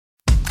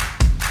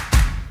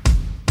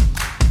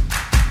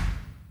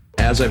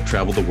as I've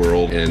traveled the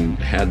world and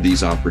had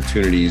these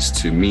opportunities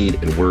to meet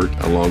and work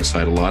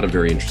alongside a lot of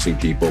very interesting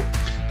people,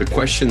 the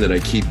question that I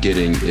keep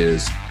getting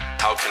is,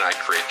 how can I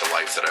create the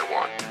life that I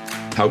want?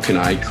 How can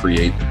I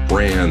create the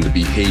brand, the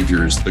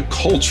behaviors, the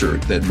culture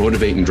that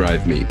motivate and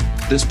drive me?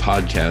 This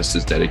podcast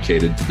is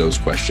dedicated to those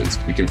questions.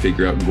 We can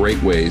figure out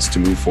great ways to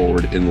move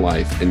forward in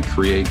life and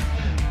create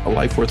a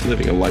life worth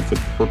living, a life with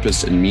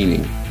purpose and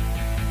meaning.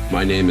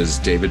 My name is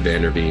David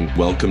Vanderveen.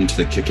 Welcome to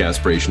the Kick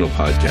Aspirational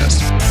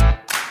Podcast.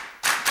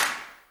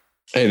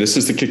 Hey, this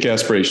is the Kick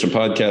Aspirational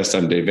Podcast.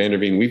 I'm Dave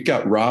Vanderveen. We've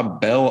got Rob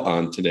Bell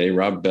on today.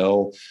 Rob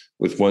Bell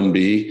with one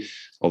B,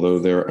 although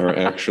there are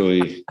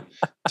actually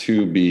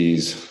two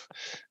B's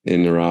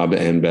in Rob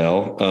and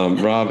Bell.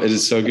 Rob, it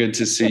is so good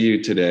to see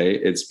you today.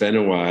 It's been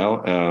a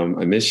while.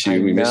 I miss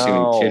you. We miss you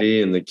and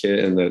Kitty and the kid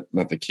and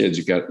not the kids.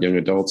 You've got young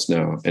adults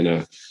now and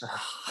a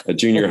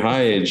junior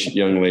high age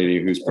young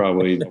lady who's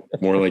probably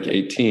more like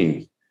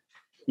 18.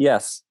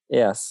 Yes.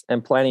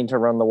 And planning to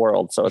run the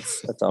world. So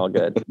it's all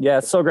good. Yeah.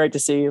 It's so great to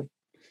see you.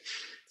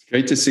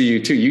 Great to see you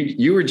too.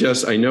 You were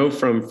just, I know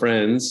from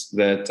friends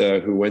that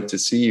who went to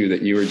see you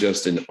that you were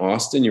just in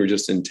Austin. You were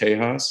just in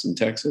Tejas in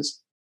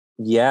Texas.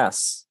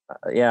 Yes.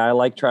 Yeah. I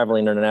like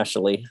traveling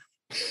internationally.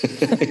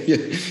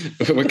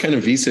 What kind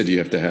of visa do you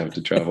have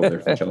to travel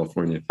there from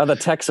California? The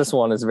Texas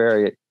one is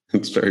very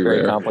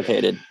rare.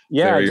 Complicated.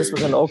 Yeah. I just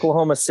was in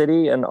Oklahoma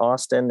City and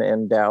Austin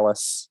and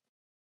Dallas.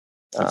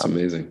 That's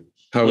amazing.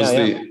 How was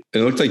it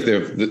looked like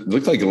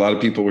a lot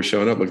of people were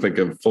showing up, looked like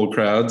a full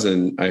crowds.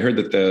 And I heard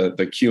that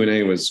the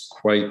Q&A was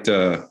quite,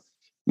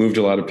 moved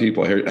a lot of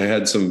people. I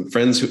had some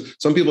friends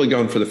some people had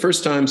gone for the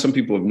first time. Some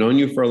people have known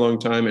you for a long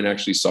time and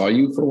actually saw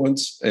you for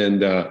once.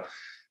 And,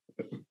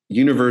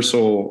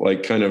 universal,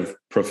 like kind of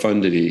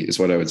profundity is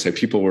what I would say.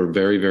 People were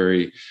very,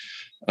 very,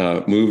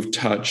 moved,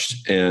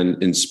 touched,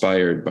 and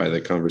inspired by the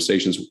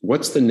conversations.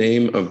 What's the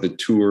name of the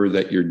tour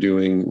that you're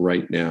doing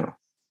right now?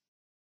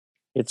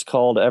 It's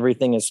called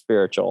Everything is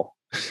Spiritual.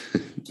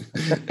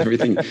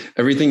 Everything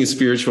is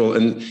spiritual.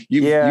 And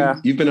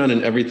you've been on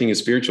an Everything is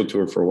Spiritual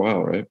tour for a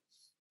while, right?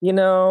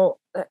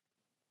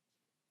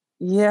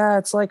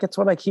 It's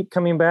what I keep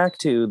coming back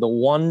to, the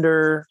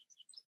wonder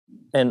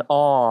and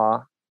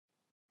awe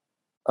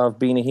of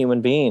being a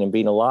human being and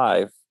being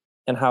alive,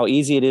 and how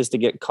easy it is to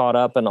get caught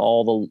up in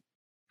all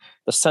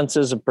the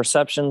senses and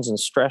perceptions and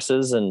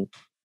stresses and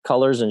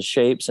colors and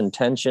shapes and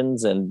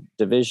tensions and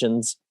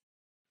divisions,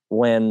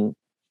 when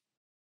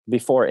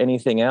before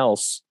anything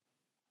else,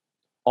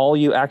 all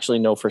you actually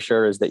know for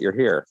sure is that you're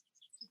here.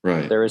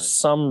 Right. There is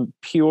some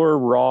pure,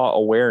 raw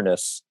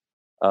awareness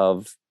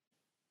of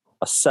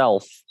a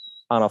self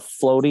on a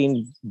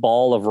floating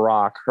ball of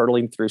rock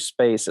hurtling through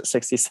space at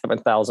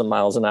 67,000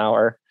 miles an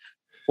hour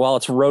while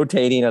it's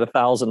rotating at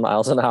 1,000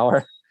 miles an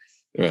hour.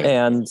 Right.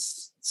 And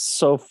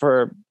so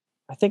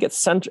I think at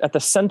the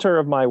center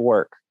of my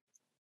work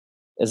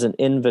is an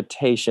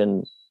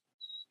invitation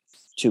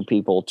to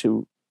people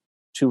to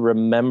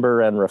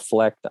remember and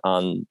reflect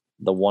on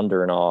the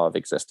wonder and awe of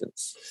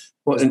existence.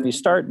 Well, if you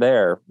start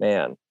there,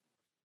 man,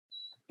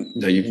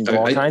 you can go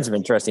all kinds of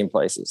interesting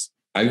places.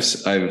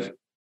 I've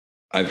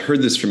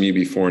heard this from you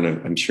before,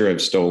 and I'm sure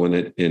I've stolen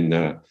it in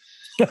a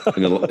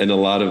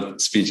lot of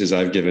speeches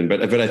I've given.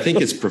 But I think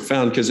it's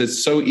profound because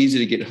it's so easy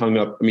to get hung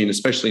up. I mean,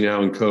 especially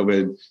now in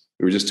COVID,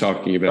 we were just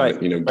talking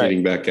about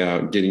getting back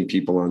out, getting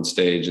people on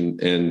stage,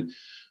 and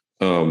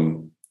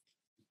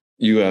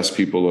you ask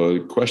people a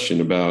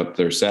question about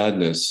their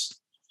sadness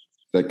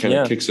that kind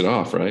of kicks it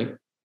off, right?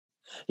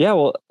 Yeah,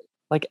 well,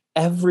 like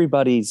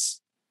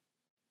everybody's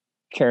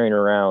carrying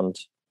around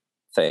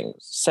things: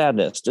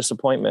 sadness,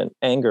 disappointment,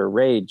 anger,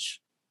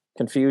 rage,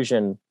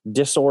 confusion,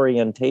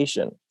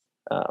 disorientation.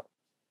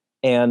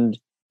 And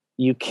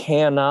we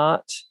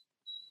can't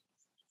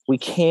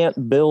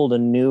build a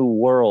new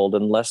world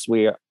unless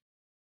we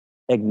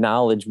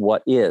acknowledge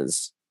what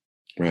is,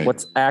 right,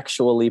 what's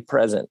actually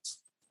present.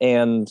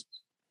 And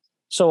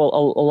so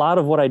a lot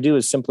of what I do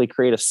is simply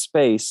create a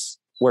space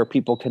where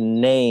people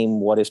can name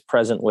what is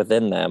present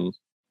within them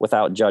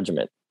without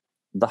judgment.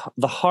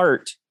 The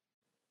heart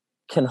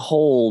can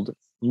hold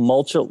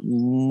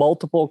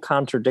multiple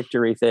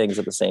contradictory things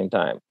at the same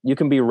time. You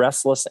can be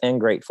restless and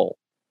grateful.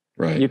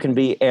 Right. You can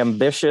be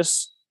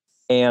ambitious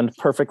and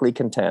perfectly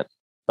content.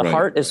 The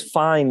heart is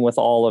fine with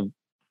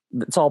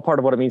it's all part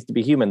of what it means to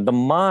be human. The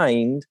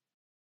mind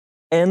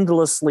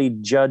endlessly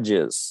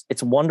judges.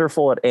 It's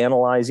wonderful at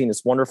analyzing.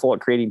 It's wonderful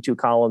at creating two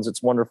columns.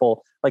 It's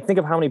wonderful. Like, think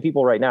of how many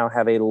people right now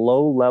have a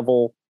low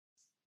level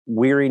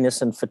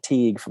weariness and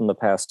fatigue from the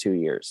past 2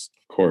 years.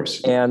 Of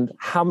course. And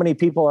how many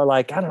people are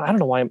like, I don't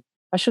know why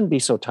I shouldn't be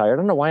so tired. I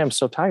don't know why I'm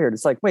so tired.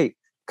 It's like, wait,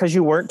 because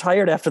you weren't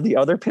tired after the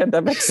other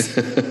pandemics?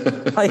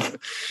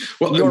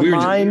 Your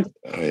mind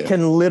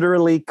can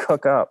literally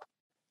cook up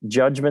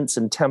judgments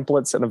and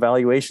templates and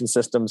evaluation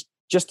systems.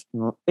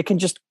 It can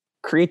just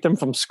create them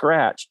from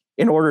scratch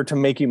in order to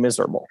make you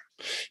miserable.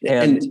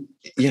 And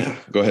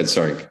go ahead.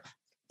 Sorry.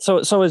 So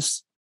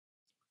it's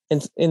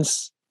in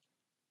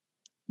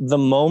the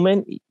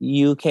moment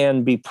you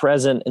can be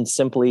present and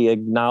simply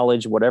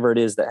acknowledge whatever it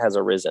is that has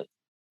arisen.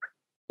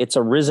 it's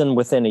arisen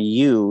within a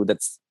you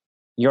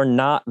you're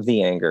not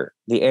the anger.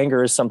 The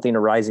anger is something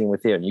arising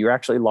within. You're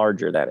actually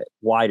larger than it,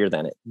 wider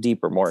than it,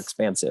 deeper, more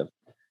expansive.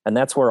 And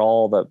that's where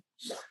all the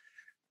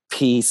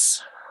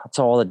peace, that's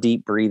all the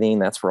deep breathing,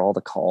 that's where all the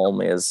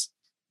calm is.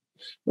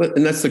 Well,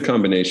 and that's the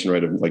combination,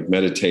 right, of like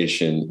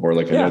meditation, or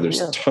like I know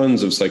there's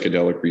tons of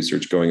psychedelic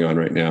research going on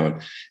right now.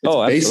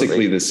 It's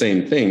basically the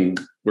same thing,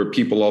 where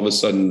people all of a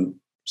sudden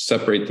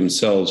separate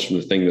themselves from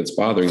the thing that's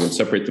bothering them,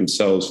 separate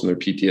themselves from their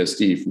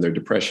PTSD, from their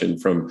depression,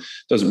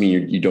 doesn't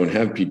mean you don't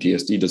have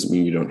PTSD, doesn't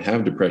mean you don't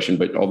have depression,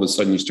 but all of a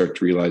sudden you start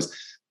to realize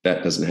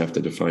that doesn't have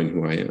to define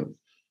who I am.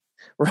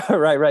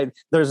 Right.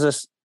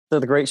 There's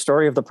the great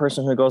story of the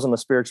person who goes on the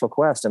spiritual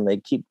quest, and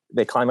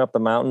they climb up the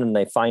mountain and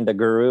they find a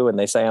guru and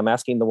they say, I'm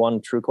asking the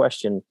one true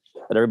question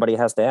that everybody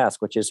has to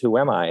ask, which is, who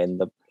am I?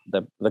 And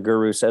the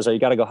guru says, oh, you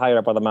got to go higher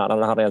up on the mountain. I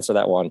don't know how to answer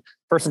that one.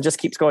 Person just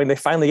keeps going. They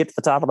finally get to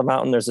the top of the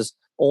mountain. There's this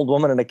old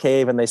woman in a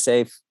cave, and they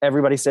say,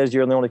 everybody says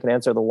you're the only one who can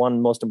answer the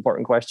one most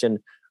important question,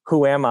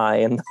 who am I?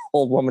 And the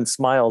old woman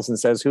smiles and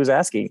says, who's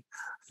asking?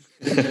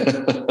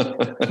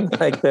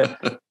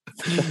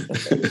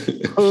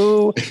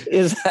 Who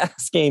is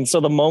asking? So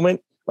the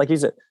moment, like you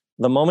said,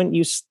 the moment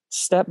you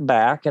step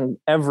back, and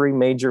every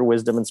major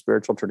wisdom and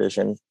spiritual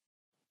tradition,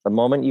 the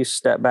moment you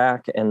step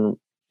back and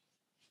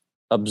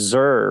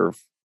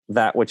observe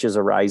that which is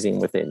arising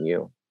within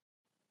you.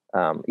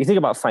 You think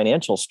about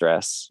financial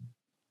stress.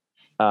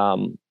 I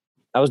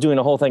was doing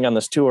a whole thing on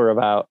this tour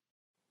about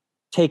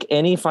take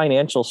any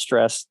financial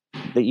stress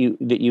that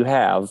you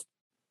have.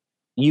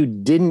 You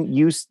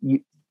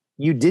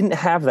didn't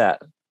have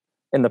that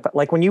in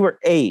like when you were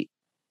 8.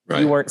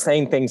 Right. You weren't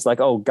saying things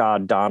like, oh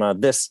God, Donna,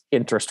 this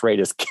interest rate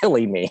is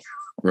killing me.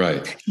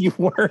 Right. You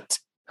weren't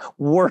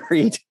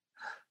worried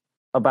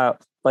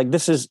about, like,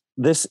 this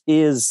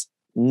is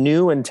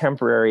new and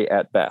temporary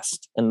at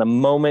best. And the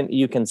moment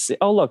you can see,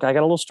 oh, look, I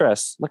got a little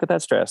stress. Look at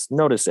that stress.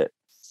 Notice it.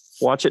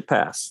 Watch it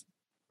pass.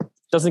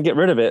 Doesn't get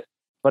rid of it,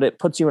 but it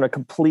puts you in a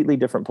completely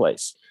different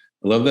place.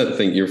 I love that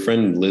thing. Your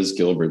friend Liz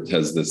Gilbert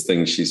has this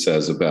thing she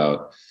says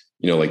about,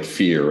 like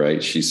fear,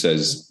 right? She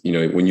says,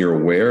 when you're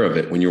aware of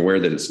it, when you're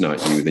aware that it's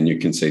not you, then you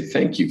can say,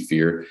 thank you,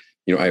 fear.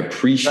 I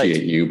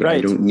appreciate you, but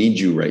I don't need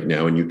you right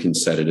now. And you can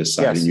set it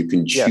aside, and you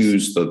can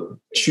choose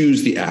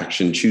the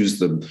action, choose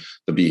the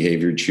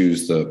behavior,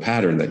 choose the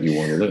pattern that you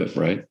want to live,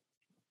 right?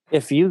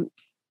 If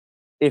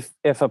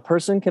a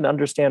person can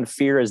understand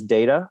fear as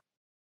data,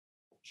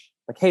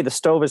 like, hey, the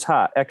stove is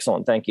hot.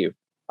 Excellent. Thank you.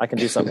 I can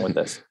do something with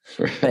this.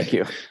 Right. Thank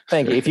you.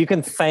 If you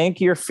can thank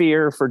your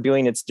fear for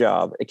doing its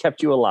job, it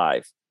kept you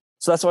alive.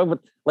 So that's why,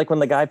 like, when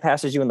the guy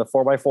passes you in the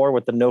 4x4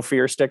 with the no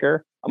fear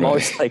sticker, I'm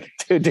always like,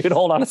 dude,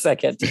 hold on a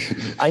second.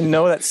 I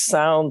know that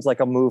sounds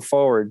like a move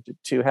forward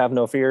to have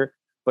no fear,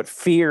 but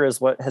fear is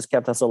what has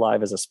kept us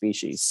alive as a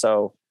species.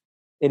 So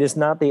it is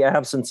not the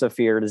absence of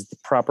fear. It is the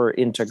proper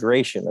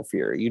integration of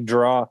fear.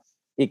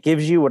 It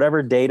gives you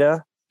whatever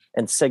data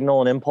and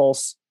signal and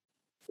impulse.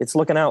 It's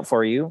looking out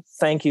for you.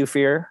 Thank you,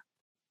 fear.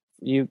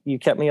 You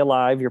kept me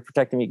alive. You're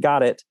protecting me.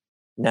 Got it.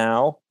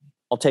 Now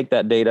I'll take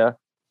that data.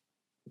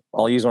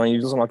 I'll use one,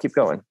 and I'll keep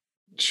going.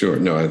 Sure.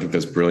 No, I think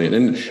that's brilliant.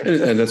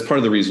 And that's part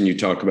of the reason you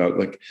talk about,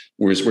 like,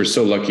 we're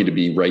so lucky to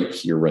be right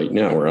here, right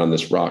now. We're on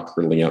this rock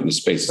hurtling out into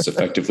space. It's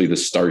effectively the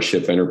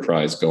Starship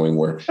Enterprise going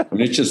where,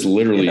 it's just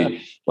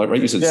literally,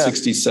 right? You said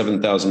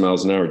 67,000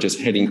 miles an hour, just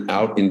heading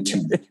out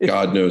into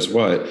God knows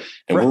what.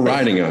 And we're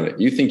riding on it.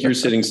 You think you're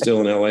sitting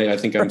still in LA. I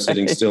think I'm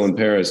sitting still in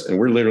Paris, and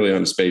we're literally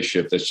on a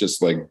spaceship that's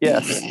just like,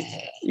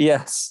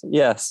 yes.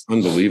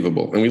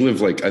 Unbelievable. And we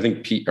live like, I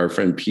think our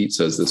friend Pete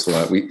says this a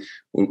lot.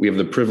 We have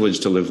the privilege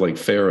to live like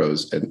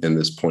pharaohs in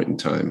this point in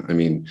time.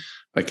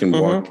 I can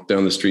walk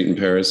down the street in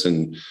Paris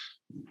and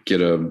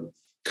get a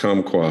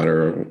kumquat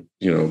or,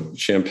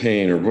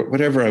 champagne or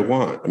whatever I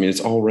want. It's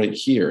all right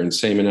here, and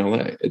same in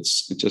LA.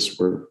 It's just,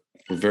 we're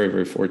very,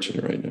 very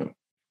fortunate right now.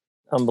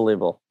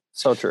 Unbelievable.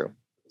 So true.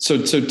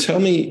 So tell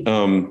me,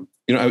 part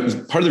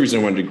of the reason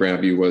I wanted to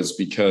grab you was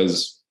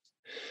because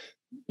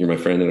you're my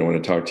friend and I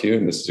want to talk to you,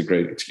 and this is a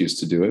great excuse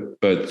to do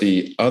it. But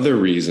the other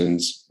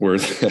reasons were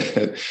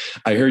that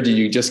I heard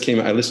you just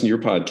came, I listened to your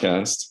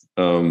podcast,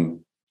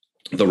 the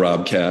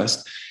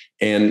Robcast,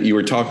 and you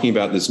were talking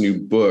about this new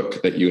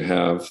book that you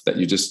have that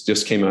you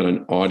just came out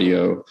on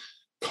audio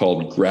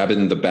called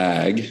Grabbing the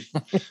Bag,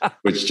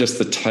 which just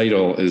the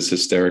title is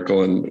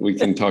hysterical. And we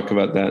can talk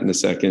about that in a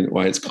second,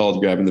 why it's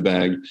called Grabbing the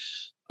Bag.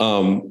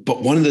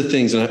 But one of the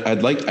things, and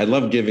I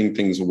love giving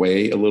things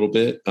away a little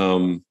bit.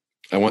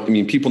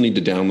 People need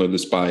to download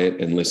this, buy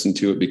it, and listen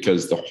to it,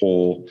 because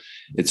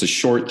it's a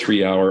short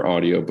 3-hour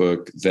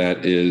audiobook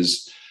that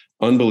is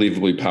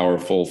unbelievably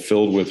powerful,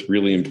 filled with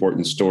really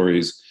important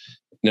stories.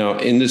 Now,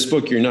 in this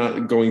book, you're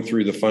not going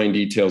through the fine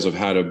details of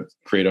how to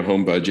create a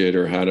home budget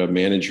or how to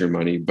manage your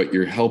money, but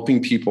you're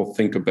helping people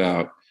think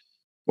about,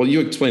 well,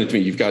 you explained it to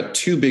me. You've got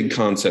 2 big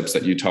concepts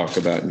that you talk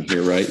about in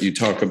here, right? You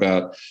talk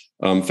about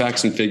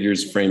facts and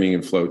figures, framing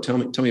and flow. Tell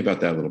me about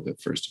that a little bit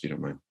first, if you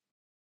don't mind.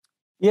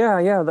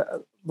 Yeah.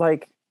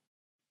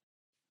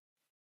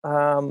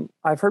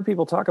 I've heard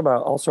people talk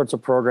about all sorts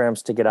of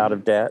programs to get out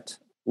of debt.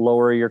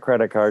 lower your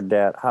credit card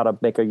debt, how to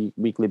make a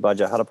weekly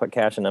budget, how to put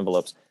cash in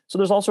envelopes. So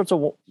there's all sorts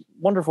of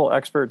wonderful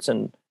experts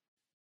and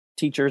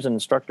teachers and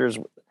instructors.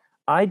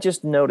 I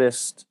just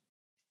noticed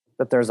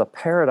that there's a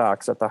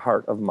paradox at the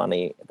heart of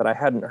money that I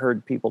hadn't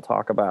heard people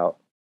talk about,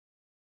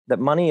 that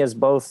money is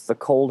both the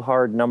cold,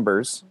 hard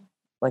numbers.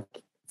 Like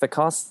if it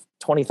costs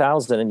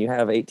 20,000 and you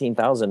have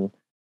 18,000,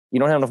 you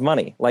don't have enough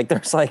money. Like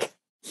there's like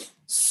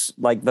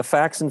the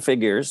facts and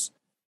figures.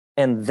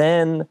 And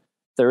then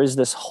there is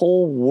this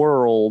whole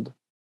world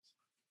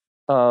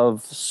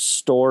of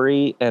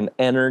story and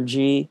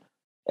energy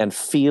and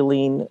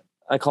feeling.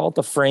 I call it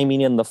the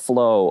framing and the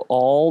flow,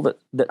 all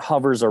that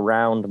hovers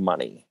around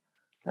money.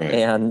 Right.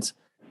 And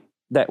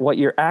that what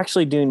you're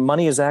actually doing,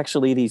 money is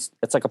actually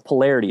it's like a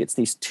polarity. It's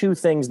these two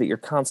things that you're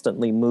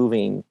constantly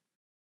moving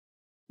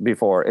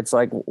before. It's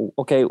like,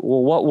 okay,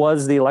 well, what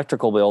was the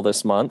electrical bill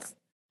this month?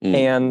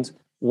 And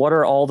what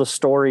are all the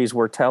stories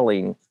we're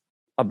telling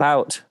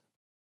about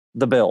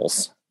the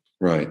bills?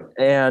 Right.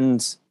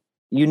 And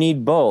you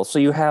need both. So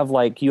you have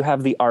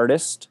the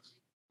artist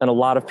and a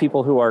lot of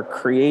people who are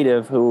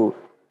creative who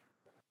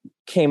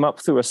came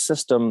up through a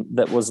system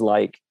that was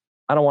like,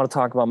 I don't want to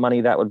talk about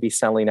money, that would be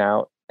selling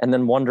out, and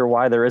then wonder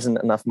why there isn't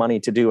enough money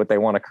to do what they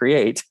want to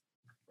create.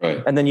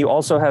 Right. And then you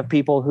also have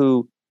people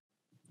who,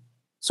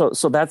 so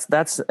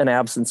that's an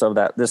absence of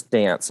this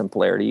dance and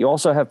polarity. You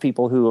also have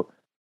people who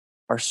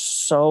are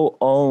so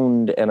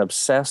owned and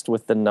obsessed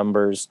with the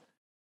numbers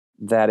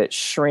that it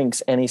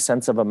shrinks any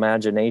sense of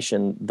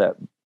imagination that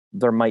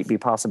there might be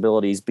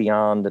possibilities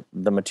beyond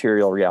the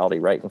material reality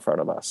right in front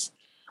of us.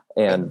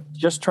 And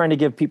just trying to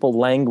give people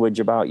language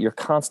about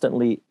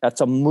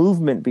that's a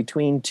movement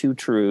between two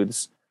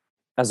truths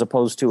as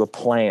opposed to a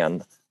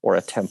plan or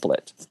a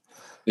template.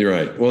 You're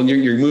right. Well,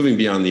 you're moving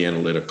beyond the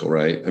analytical,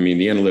 right? I mean,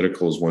 the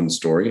analytical is one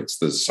story. It's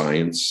the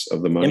science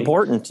of the money.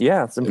 Important.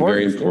 Yeah, it's important.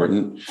 Very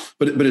important.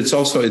 Yeah. But it's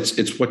also,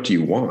 it's what do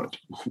you want?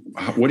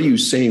 What are you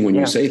saying when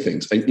you say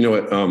things?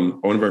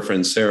 One of our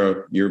friends,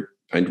 Sarah,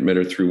 I met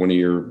her through one of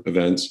your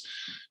events,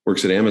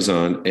 works at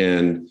Amazon.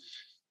 And,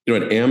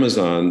 at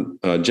Amazon,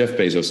 Jeff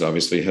Bezos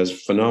obviously has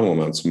phenomenal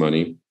amounts of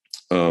money,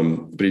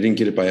 but he didn't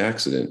get it by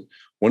accident.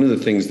 One of the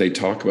things they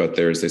talk about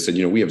there is they said,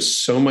 we have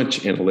so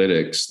much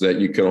analytics that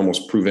you could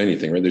almost prove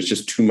anything, right? There's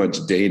just too much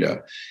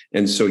data.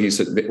 And so he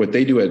said, what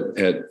they do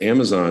at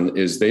Amazon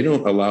is they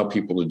don't allow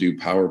people to do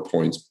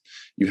PowerPoints.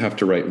 You have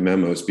to write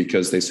memos,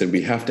 because they said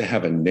we have to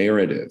have a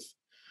narrative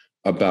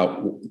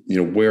about,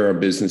 where our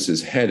business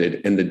is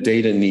headed, and the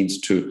data needs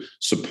to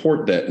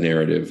support that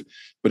narrative.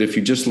 But if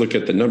you just look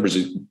at the numbers,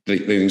 they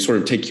can sort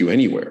of take you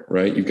anywhere,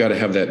 right? You've got to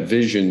have that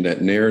vision,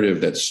 that narrative,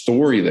 that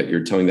story that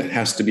you're telling that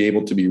has to be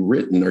able to be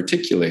written,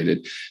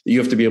 articulated, that you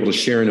have to be able to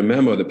share in a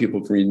memo that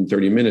people can read in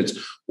 30 minutes,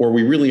 or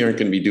we really aren't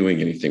going to be doing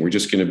anything. We're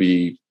just going to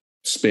be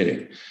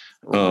spinning.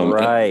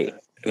 Right.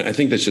 And I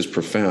think that's just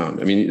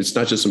profound. I mean, it's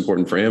not just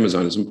important for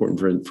Amazon, it's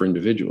important for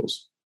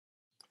individuals.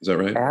 Is that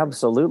right?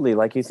 Absolutely.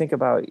 Like you think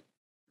about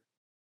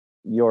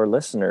your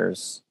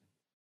listeners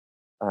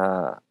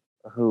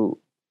who,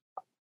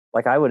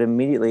 like I would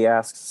immediately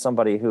ask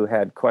somebody who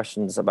had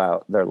questions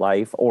about their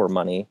life or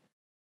money,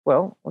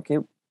 well, okay,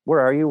 where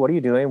are you? What are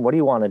you doing? What do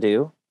you want to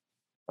do?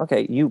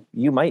 Okay,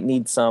 you might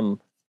need some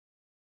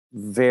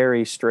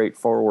very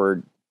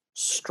straightforward,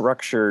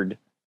 structured,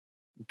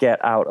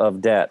 get out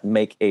of debt,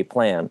 make a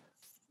plan.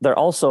 The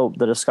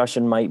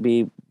discussion might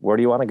be, where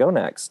do you want to go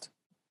next?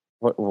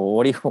 What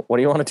do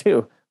you want to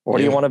do? What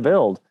do you want to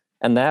build?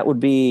 And that would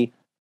be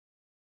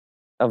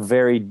a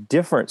very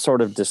different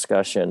sort of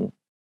discussion,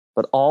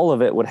 but all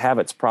of it would have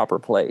its proper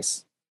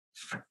place.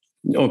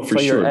 No, for sure.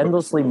 So you're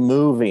endlessly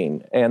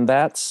moving. And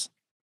that's,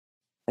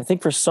 I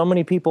think for so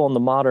many people in the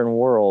modern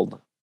world,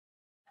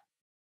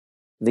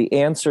 the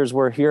answers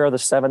were, here are the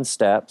 7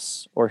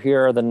 steps, or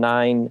here are the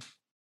 9.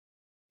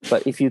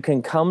 But if you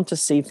can come to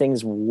see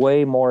things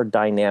way more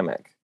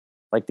dynamic,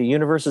 like the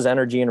universe is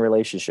energy and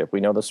relationship.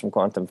 We know this from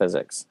quantum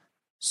physics.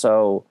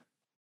 So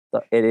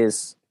it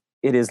is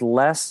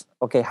less,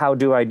 okay, how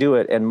do I do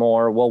it? And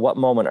more, well, what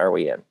moment are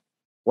we in?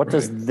 What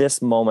does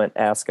this moment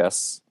ask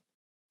us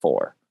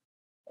for?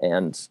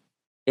 And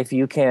if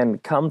you can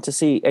come to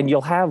see, and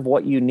you'll have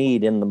what you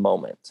need in the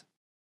moment.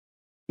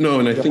 No,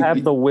 and you'll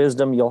have the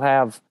wisdom, you'll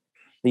have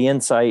the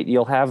insight,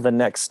 you'll have the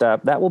next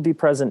step. That will be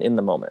present in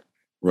the moment.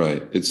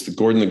 Right. It's the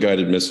Gordon the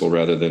guided missile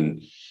rather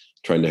than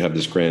trying to have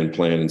this grand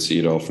plan and see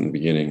it all from the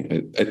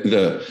beginning.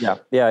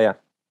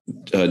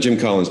 Jim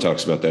Collins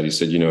talks about that. He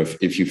said,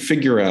 if you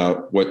figure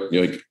out what,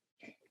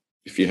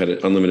 if you had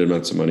unlimited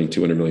amounts of money,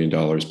 $200 million,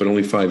 but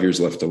only 5 years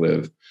left to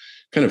live,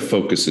 kind of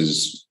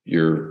focuses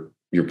your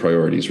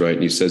priorities, right?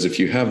 And he says, if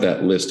you have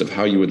that list of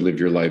how you would live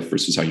your life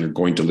versus how you're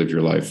going to live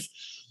your life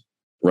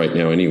right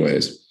now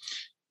anyways,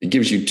 it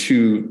gives you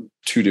two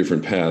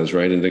different paths,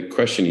 right? And the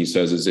question, he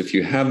says, is if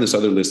you have this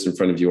other list in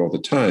front of you all the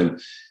time,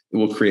 it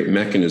will create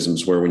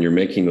mechanisms where when you're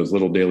making those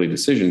little daily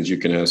decisions, you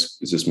can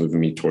ask, is this moving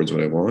me towards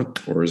what I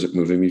want, or is it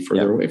moving me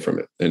further away from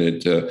it? And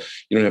you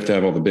don't have to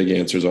have all the big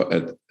answers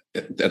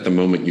at the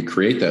moment you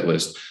create that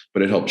list,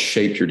 but it helps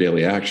shape your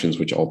daily actions,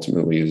 which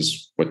ultimately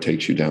is what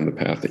takes you down the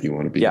path that you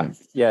want to be in.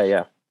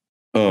 Yeah.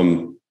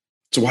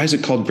 So why is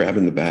it called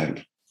grabbing the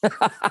bag?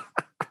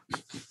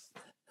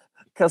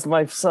 Because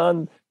my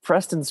son,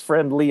 Preston's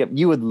friend, Liam,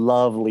 you would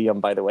love Liam,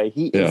 by the way.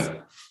 He is,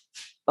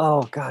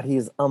 oh God, he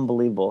is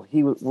unbelievable.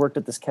 He worked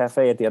at this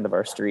cafe at the end of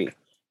our street.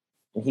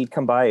 And he'd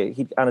come by,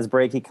 on his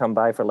break, he'd come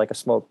by for like a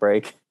smoke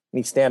break. And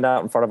he'd stand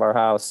out in front of our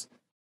house.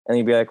 And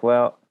he'd be like,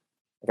 well,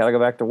 I got to go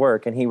back to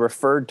work. And he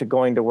referred to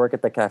going to work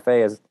at the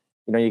cafe as,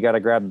 you got to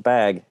grab the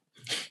bag.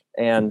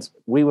 And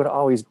we would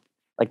always,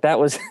 like, that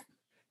was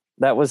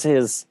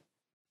his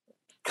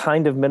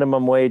kind of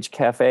minimum wage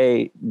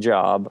cafe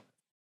job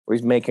where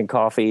he's making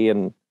coffee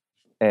and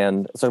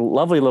it's a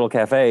lovely little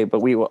cafe,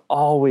 but we will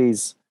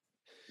always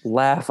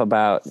laugh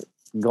about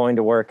going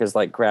to work as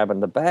like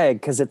grabbing the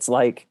bag. Cause it's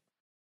like,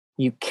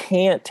 you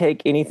can't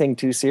take anything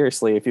too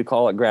seriously if you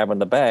call it grabbing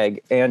the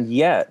bag. And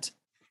yet,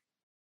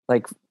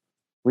 like,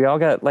 we all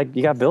got, like,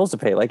 you got bills to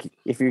pay. Like,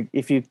 if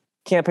you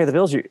can't pay the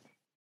bills,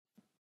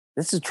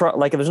 this is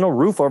like, if there's no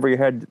roof over your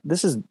head,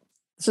 this is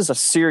a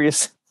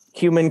serious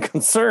human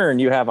concern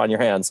you have on your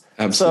hands.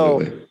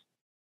 Absolutely. So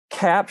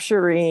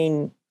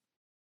capturing,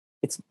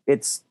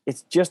 it's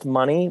just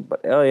money,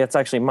 but it's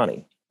actually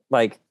money.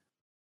 Like,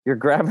 you're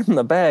grabbing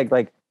the bag.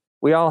 Like,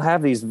 we all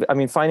have these, I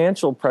mean,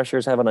 financial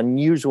pressures have an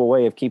unusual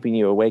way of keeping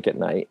you awake at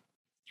night.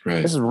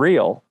 Right. This is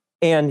real.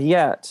 And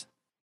yet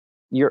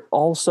you're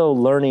also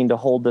learning to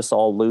hold this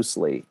all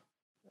loosely.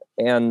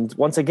 And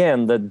once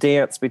again, the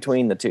dance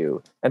between the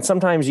two. And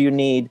sometimes you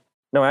need,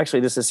 no,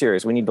 actually, this is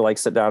serious. We need to like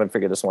sit down and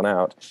figure this one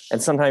out.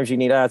 And sometimes you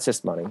need, it's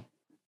just money.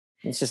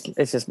 It's just,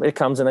 it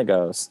comes and it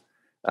goes.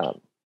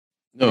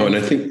 No, and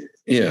I think,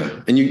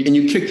 yeah. And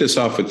you kicked this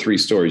off with 3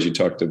 stories. You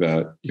talked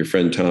about your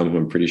friend Tom, who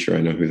I'm pretty sure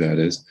I know who that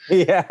is.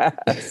 Yeah.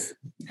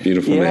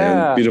 Beautiful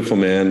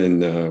man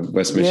in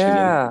West Michigan.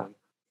 Yeah.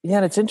 Yeah.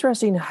 And it's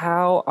interesting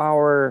how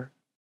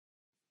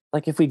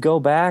like, if we go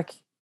back,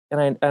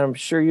 and I'm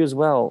sure you as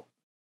well,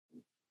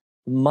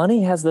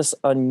 money has this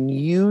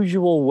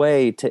unusual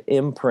way to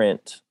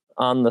imprint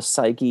on the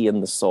psyche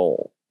and the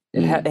soul.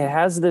 It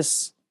has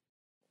this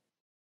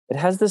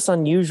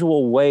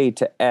unusual way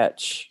to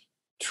etch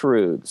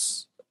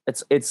truths.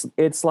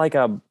 It's like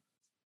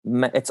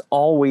it's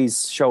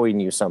always showing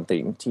you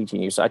something,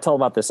 teaching you. So I tell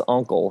about this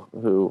uncle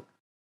who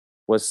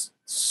was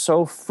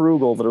so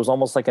frugal that it was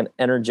almost like an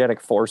energetic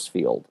force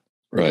field.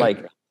 Right.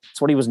 Like, it's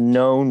what he was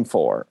known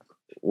for,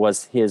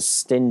 was his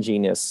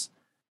stinginess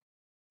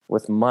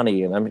with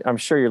money. And I'm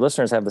sure your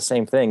listeners have the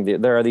same thing.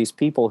 There are these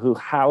people who,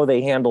 how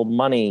they handled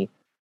money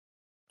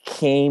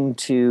came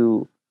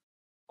to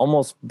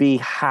almost be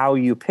how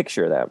you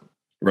picture them.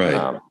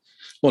 Right.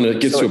 Well, and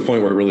it gets to a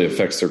point where it really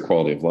affects their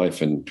quality of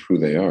life and who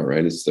they are,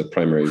 right? It's the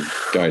primary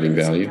guiding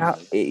value.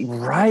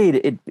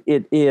 Right.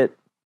 It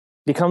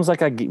becomes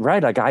like a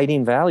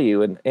guiding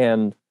value.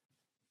 And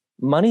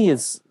money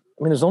is,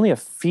 I mean, there's only a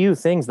few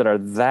things that are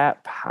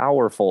that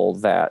powerful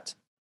that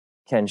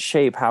can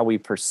shape how we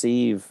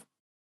perceive,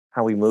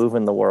 how we move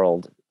in the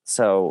world.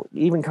 So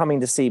even coming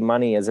to see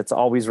money as it's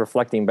always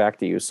reflecting back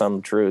to you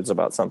some truths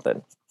about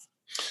something.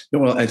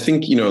 Well, I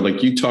think,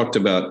 like you talked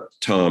about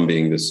Tom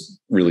being this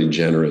really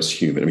generous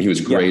human. I mean, he was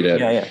great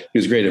he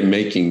was great at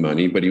making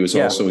money, but he was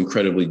also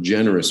incredibly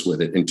generous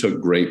with it and took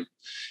great,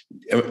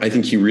 I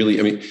think he really,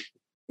 I mean,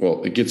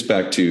 well, it gets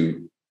back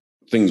to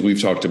things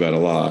we've talked about a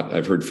lot.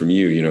 I've heard from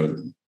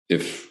you,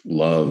 if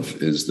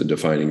love is the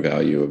defining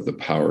value of the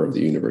power of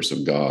the universe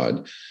of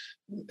God,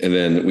 and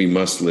then we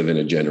must live in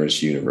a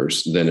generous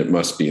universe, then it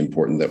must be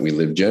important that we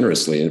live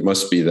generously. And it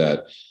must be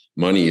that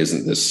money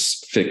isn't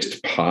this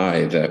fixed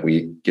pie that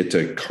we get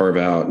to carve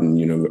out and,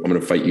 I'm going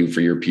to fight you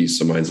for your piece,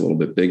 so mine's a little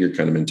bit bigger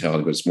kind of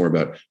mentality, but it's more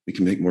about, we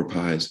can make more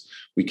pies.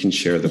 We can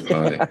share the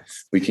pie.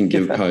 Yes. We can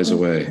give pies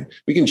away.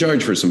 We can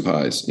charge for some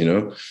pies,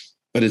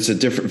 but it's a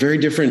very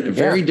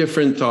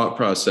different thought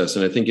process.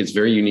 And I think it's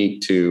very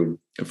unique to,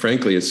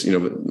 frankly, it's,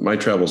 my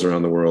travels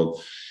around the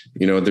world,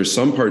 there's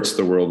some parts of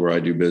the world where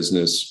I do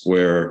business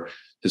where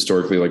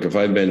historically, like if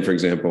I've been, for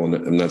example, and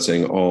I'm not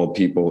saying all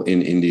people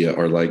in India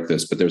are like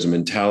this, but there's a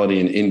mentality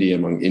in India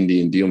among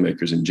Indian deal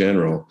makers in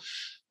general,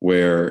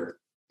 where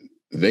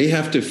they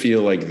have to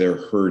feel like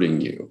they're hurting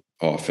you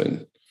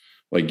often.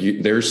 Like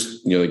they're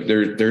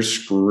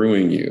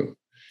screwing you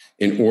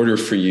in order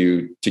for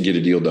you to get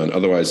a deal done.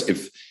 Otherwise,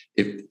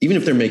 even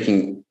if they're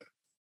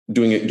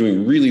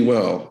doing really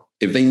well,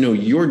 if they know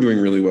you're doing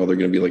really well, they're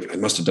going to be like, I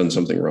must have done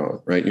something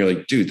wrong, right? And you're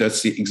like, dude,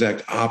 that's the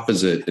exact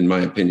opposite, in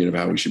my opinion, of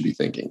how we should be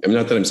thinking. I mean,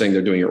 not that I'm saying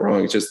they're doing it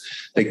wrong. It's just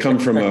they come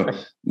from a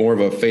more of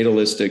a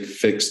fatalistic,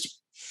 fixed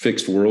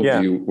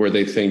worldview where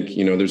they think,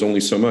 there's only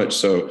so much.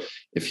 So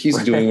if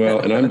he's doing well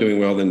and I'm doing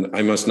well, then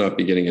I must not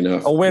be getting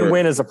enough. A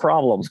win-win is a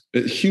problem.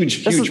 A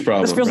huge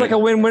problem. This feels like a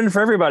win-win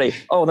for everybody.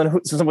 Oh,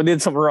 then someone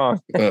did something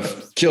wrong.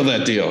 Kill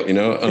that deal,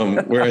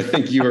 where I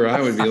think you or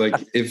I would be like,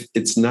 if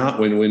it's not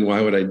win-win,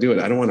 why would I do it?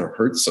 I don't want to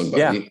hurt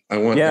somebody. Yeah. I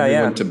want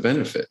everyone to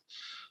benefit.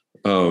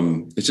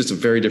 It's just a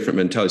very different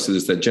mentality. So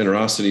there's that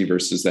generosity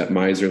versus that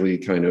miserly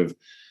kind of,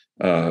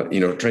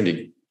 trying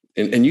to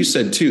And you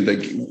said too,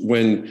 like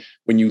when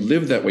you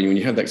live that way, when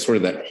you have that sort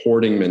of that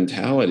hoarding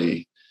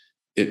mentality,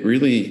 it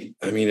really,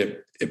 I mean,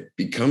 it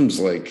becomes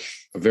like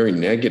a very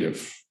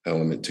negative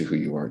element to who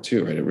you are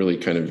too, right? It really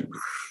kind of,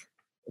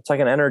 it's like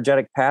an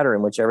energetic pattern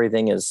in which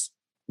everything is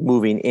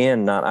moving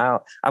in, not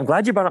out. I'm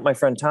glad you brought up my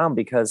friend Tom,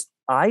 because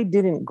I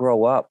didn't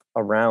grow up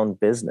around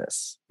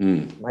business.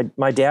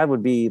 My dad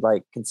would be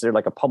like considered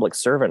like a public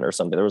servant or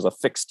something. There was a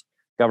fixed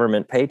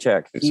government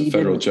paycheck. It's a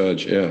federal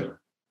judge. Yeah.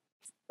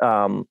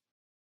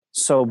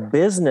 So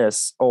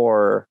business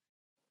or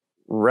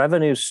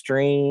revenue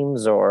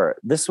streams, or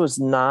this was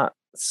not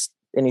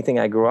anything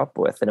I grew up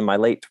with. And in my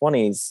late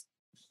 20s,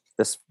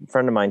 this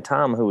friend of mine,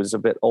 Tom, who was a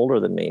bit older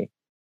than me,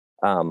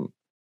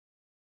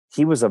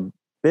 he was a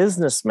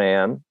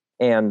businessman,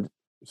 and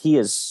he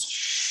is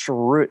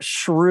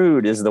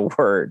shrewd is the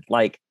word.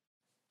 Like,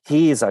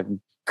 he is a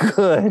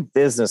good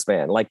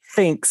businessman, like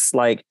thinks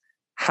like,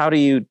 how do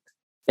you,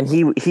 and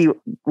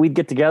we'd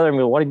get together and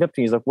we'd, what are you up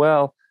to? He's like,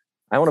 well,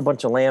 I own a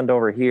bunch of land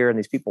over here and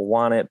these people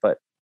want it, but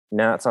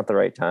now it's not the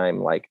right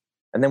time. Like,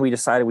 and then we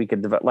decided we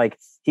could develop, like,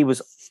 he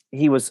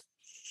was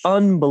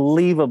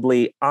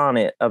unbelievably on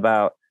it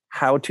about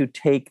how to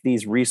take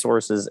these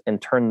resources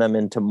and turn them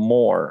into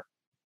more.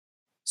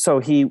 So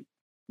he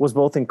was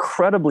both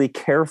incredibly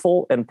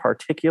careful and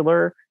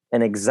particular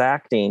and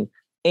exacting,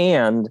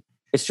 and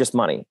it's just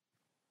money.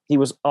 He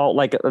was all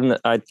like in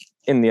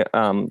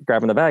the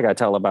grabbing the bag, I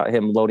tell about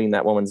him loading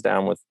that woman's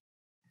down with,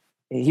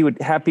 he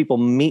would have people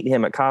meet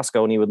him at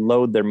Costco and he would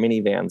load their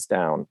minivans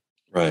down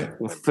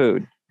with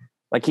food.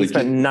 Like, he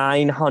spent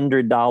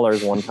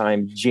 $900 one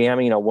time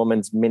jamming a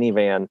woman's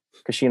minivan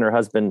because she and her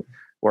husband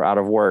were out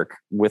of work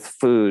with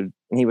food.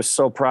 And he was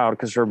so proud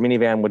because her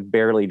minivan would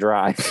barely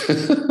drive.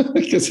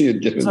 Because he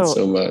had given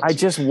so much. I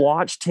just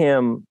watched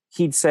him.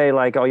 He'd say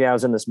like, oh yeah, I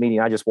was in this meeting.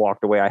 I just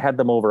walked away. I had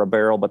them over a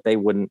barrel, but they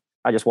wouldn't.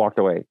 I just walked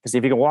away. Because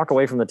if you can walk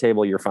away from the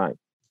table, you're fine.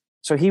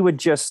 So he would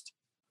just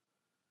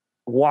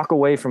walk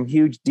away from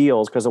huge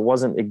deals because it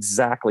wasn't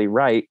exactly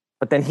right.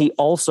 But then he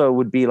also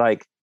would be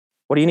like,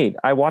 what do you need?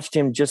 I watched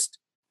him just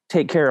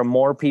take care of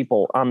more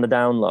people on the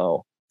down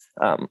low.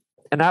 And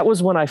that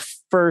was when I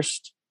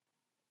first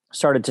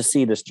started to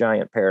see this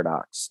giant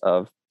paradox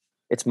of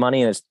it's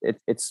money and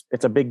it's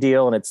a big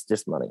deal and it's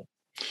just money.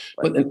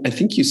 But I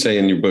think you say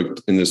in your book,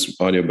 in this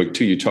audiobook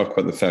too, you talk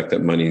about the fact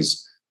that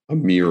money's a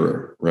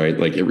mirror, right?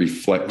 Like, it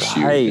reflects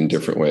you in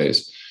different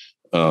ways.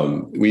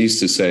 We used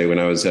to say when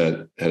I was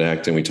at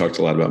Acton, we talked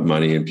a lot about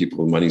money and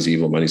people, money's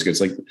evil, money's good.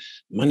 It's like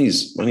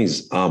money's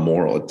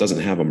amoral. It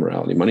doesn't have a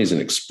morality. Money's an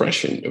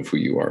expression of who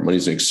you are.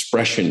 Money's an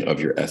expression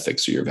of your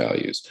ethics or your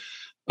values.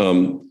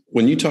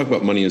 When you talk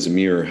about money as a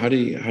mirror, how do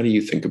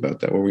you think about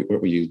that?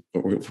 What are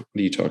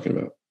you talking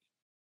about?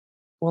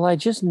 Well, I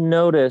just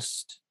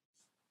noticed,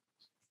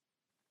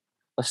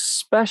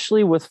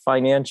 especially with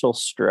financial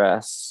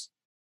stress,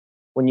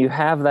 when you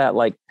have that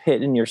like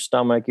pit in your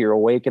stomach, you're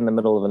awake in the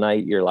middle of the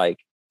night, you're like,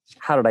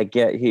 how did I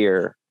get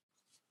here?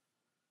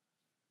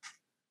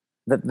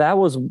 That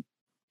was,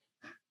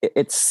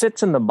 it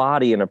sits in the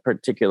body in a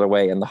particular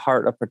way, in the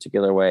heart a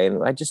particular way.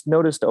 And I just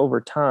noticed over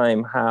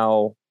time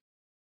how,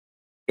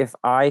 if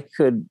I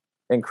could,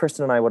 and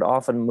Kristen and I would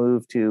often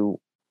move to,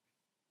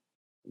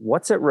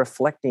 what's it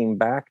reflecting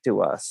back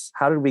to us?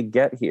 How did we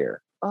get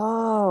here?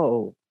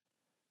 Oh,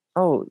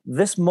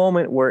 this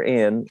moment we're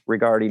in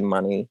regarding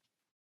money,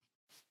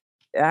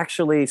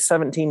 actually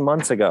 17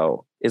 months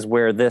ago is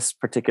where this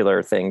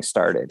particular thing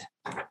started.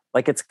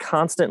 Like, it's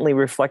constantly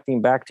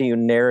reflecting back to you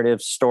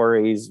narrative,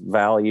 stories,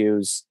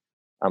 values.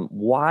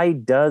 Why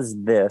does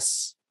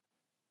this?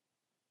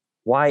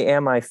 Why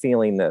am I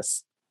feeling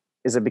this?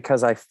 Is it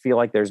because I feel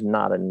like there's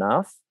not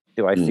enough?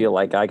 Do I feel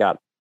like I got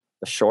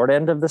the short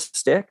end of the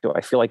stick? Do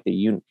I feel like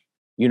the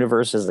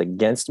universe is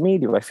against me?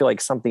 Do I feel like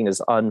something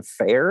is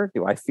unfair?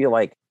 Do I feel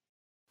like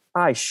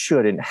I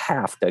shouldn't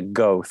have to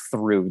go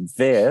through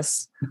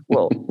this?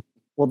 Well,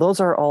 those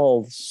are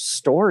all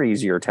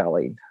stories you're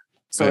telling.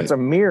 So It's a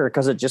mirror,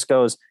 because it just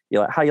goes,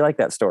 how you like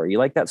that story? You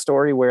like that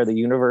story where the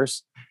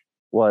universe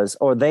was,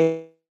 or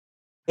they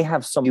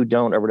have some you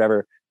don't, or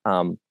whatever.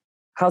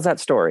 How's that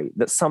story?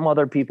 That some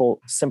other people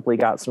simply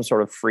got some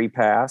sort of free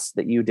pass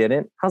that you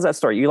didn't? How's that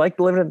story? You like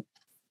living in,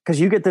 because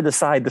you get to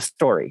decide the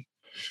story.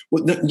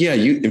 Well, yeah,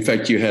 in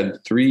fact, you had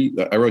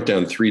I wrote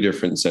down 3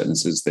 different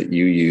sentences that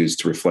you used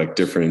to reflect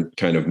different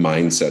kind of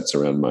mindsets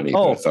around money that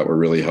I thought were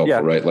really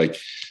helpful, right?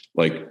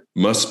 Like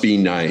must be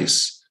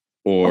nice,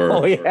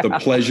 or the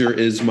pleasure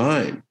is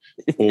mine,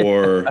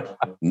 or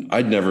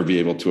I'd never be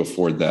able to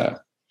afford that.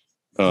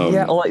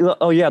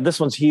 This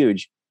one's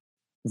huge.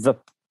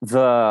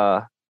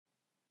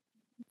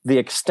 The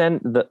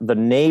extent, the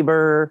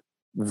neighbor,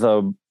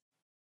 the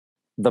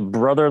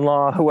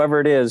brother-in-law,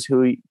 whoever it is,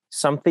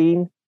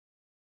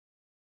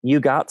 you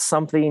got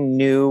something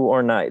new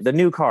or nice, the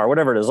new car,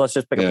 whatever it is. Let's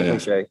just pick up the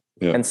cliche.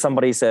 Yeah. And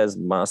somebody says,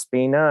 must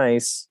be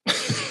nice.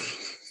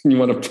 You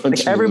want to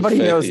punch him everybody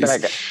in the knows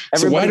face. that.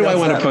 So why do I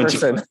want to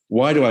punch him?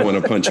 Why do I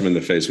want to punch him in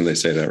the face when they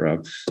say that,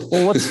 Rob?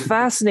 Well, what's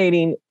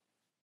fascinating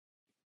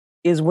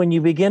is when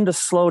you begin to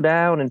slow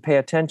down and pay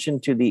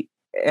attention to the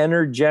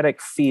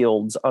energetic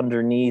fields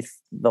underneath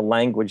the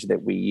language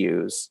that we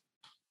use.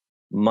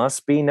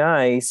 Must be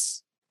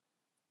nice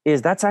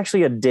that's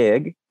actually a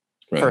dig,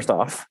 first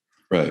off.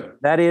 Right.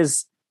 That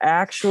is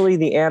actually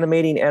the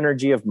animating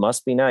energy of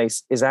must be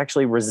nice is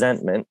actually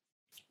resentment.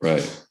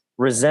 Right.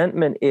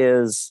 Resentment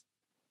is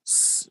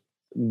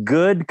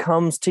good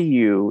comes to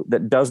you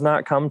that does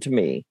not come to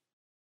me.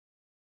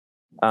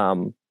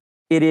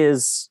 It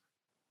is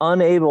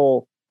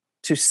unable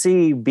to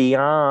see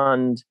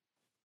beyond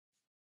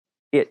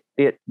it.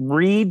 It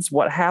reads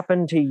what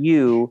happened to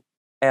you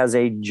as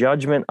a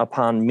judgment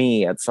upon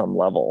me at some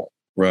level.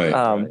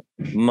 Right.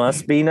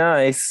 Must be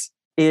nice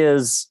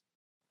is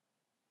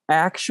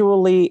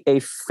actually a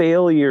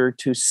failure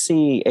to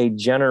see a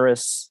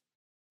generous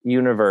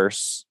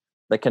universe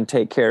that can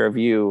take care of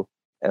you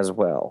as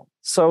well.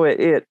 So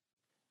it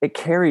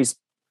carries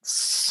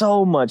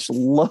so much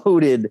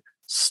loaded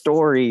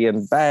story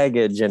and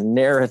baggage and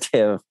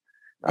narrative.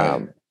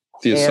 Right.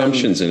 The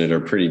assumptions in it are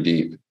pretty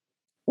deep.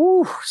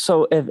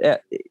 So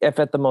if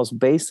at the most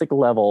basic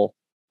level,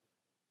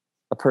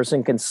 a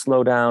person can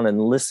slow down and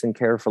listen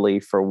carefully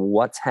for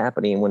what's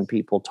happening when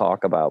people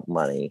talk about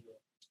money,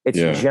 it's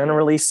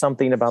generally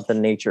something about the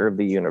nature of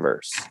the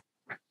universe.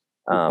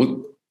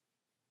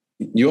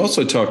 You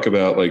also talk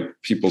about like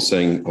people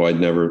saying, "Oh, I'd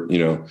never,"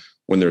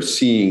 when they're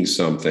seeing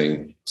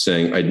something,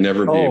 saying, "I'd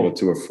never be able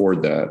to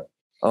afford that."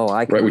 Oh,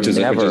 I could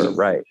never.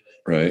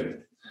 Right.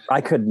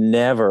 I could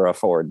never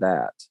afford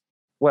that.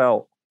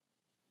 Well,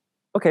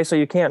 okay, so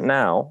you can't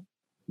now,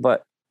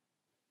 but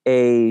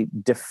a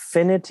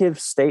definitive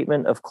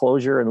statement of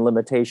closure and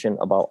limitation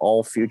about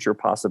all future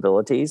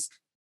possibilities.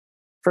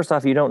 First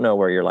off, you don't know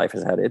where your life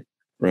is headed.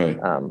 Right.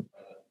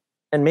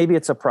 And maybe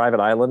it's a private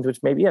island, which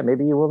maybe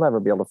you will never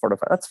be able to afford.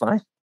 That's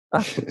fine.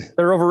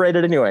 They're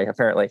overrated anyway,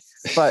 apparently.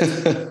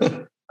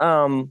 But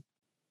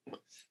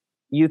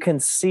you can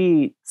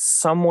see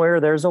somewhere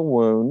there's a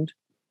wound.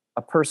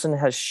 A person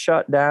has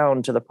shut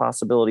down to the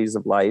possibilities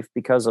of life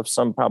because of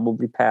some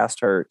probably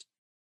past hurt.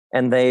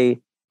 And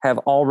they have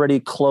already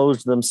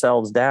closed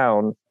themselves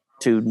down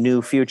to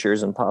new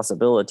futures and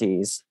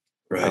possibilities.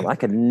 Right. I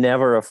could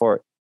never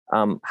afford.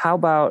 How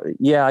about,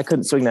 I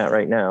couldn't swing that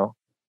right now.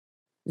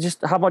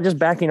 How about just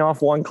backing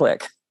off one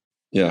click?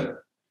 Yeah.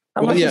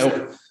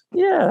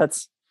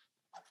 That's.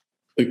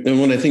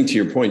 And when I think to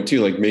your point too,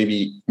 like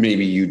maybe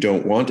you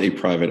don't want a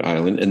private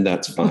island, and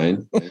that's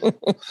fine.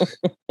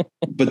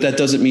 But that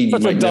doesn't mean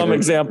that's a dumb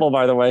example,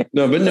 by the way.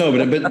 But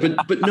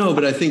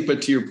I think,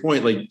 but to your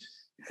point, like,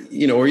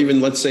 or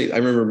even let's say, I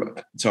remember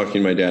talking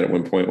to my dad at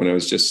one point when I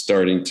was just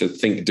starting to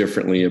think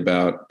differently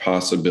about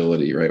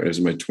possibility, right? When I was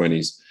in my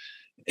 20s.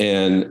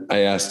 And I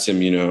asked him,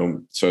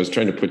 so I was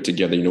trying to put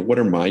together, what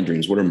are my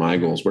dreams? What are my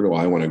goals? Where do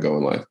I want to go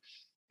in life?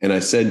 And I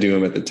said to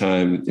him at the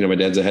time, my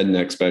dad's a head and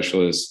neck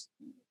specialist,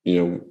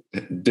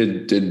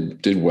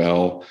 did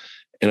well.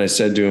 And I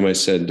said to him,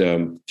 if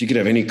you could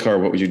have any car,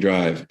 what would you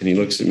drive? And he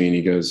looks at me and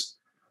he goes,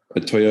 a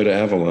Toyota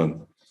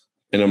Avalon.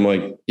 And I'm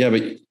like, yeah,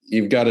 but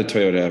you've got a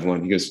Toyota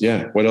Avalon. He goes,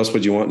 yeah. What else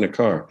would you want in a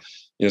car?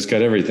 It's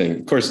got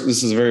everything. Of course,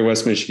 this is a very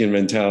West Michigan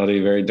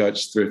mentality, very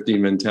Dutch thrifty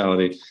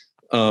mentality.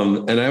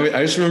 And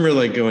I just remember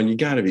like going, you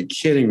got to be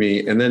kidding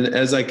me. And then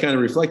as I kind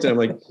of reflected, I'm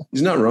like,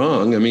 he's not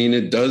wrong. I mean,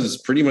 it does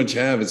pretty much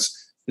have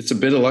it's a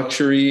bit of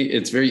luxury.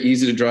 It's very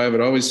easy to drive.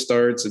 It always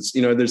starts. It's,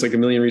 there's like a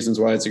million reasons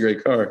why it's a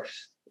great car.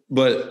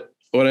 But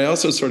what I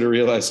also sort of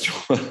realized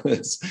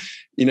was,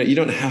 you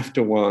don't have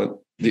to want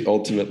the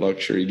ultimate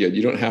luxury good.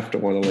 You don't have to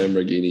want a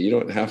Lamborghini.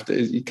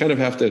 You kind of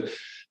have to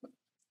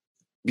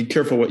be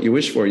careful what you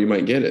wish for. You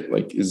might get it.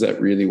 Like, is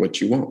that really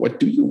what you want? What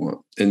do you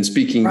want? And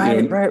speaking,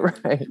 right.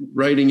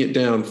 Writing it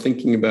down,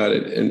 thinking about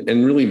it,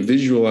 and really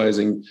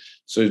visualizing.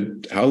 So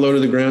how low to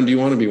the ground do you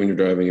want to be when you're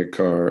driving a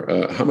car?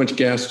 How much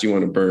gas do you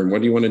want to burn?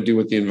 What do you want to do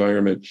with the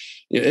environment?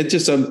 It's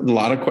just a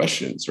lot of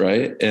questions,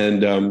 right?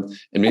 And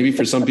maybe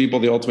for some people,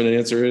 the ultimate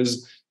answer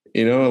is, a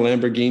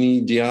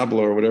Lamborghini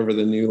Diablo or whatever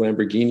the new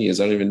Lamborghini is.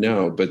 I don't even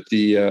know. But at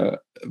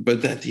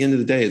the end of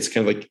the day, it's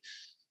kind of like,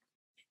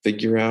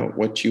 figure out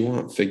what you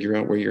want, figure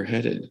out where you're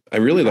headed. I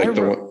really like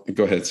the one.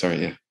 Go ahead. Sorry.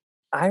 Yeah.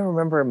 I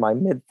remember in my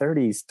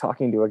mid-30s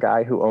talking to a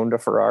guy who owned a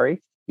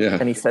Ferrari. Yeah.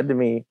 And he said to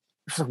me, it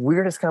was the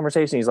weirdest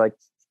conversation. He's like,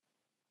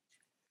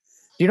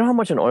 do you know how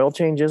much an oil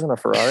change is in a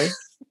Ferrari?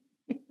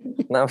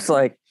 And I was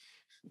like,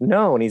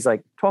 no. And he's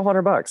like,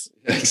 $1,200.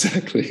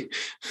 Exactly.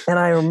 And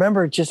I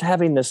remember just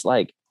having this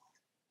like,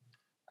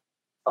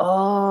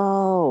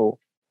 oh,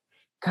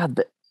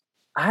 God,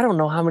 I don't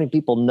know how many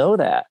people know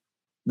that.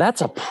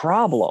 That's a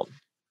problem.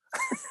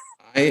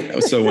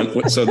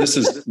 So this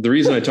is the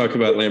reason I talk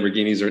about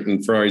Lamborghinis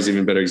and Ferraris.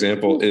 Even better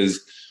example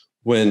is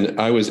when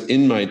I was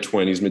in my mid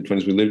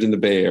 20s, we lived in the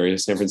Bay Area,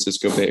 San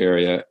Francisco Bay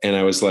Area. And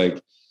I was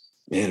like,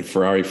 man,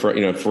 Ferrari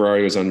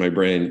was on my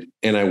brain.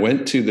 And I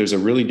went to, there's a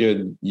really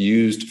good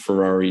used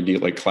Ferrari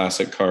deal, like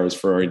classic cars,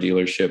 Ferrari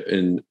dealership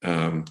in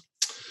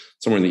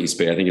somewhere in the East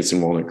Bay. I think it's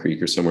in Walnut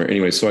Creek or somewhere.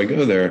 Anyway, so I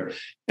go there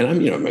and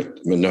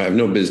I have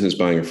no business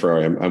buying a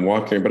Ferrari. I'm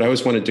walking, but I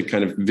always wanted to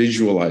kind of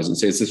visualize and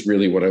say, is this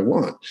really what I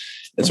want?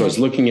 And so I was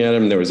looking at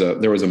them. There was a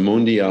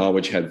Mondial,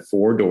 which had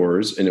 4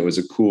 doors, and it was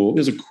a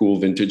cool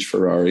vintage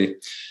Ferrari.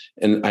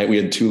 And we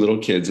had 2 little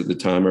kids at the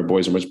time. Our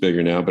boys are much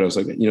bigger now, but I was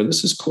like,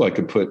 this is cool. I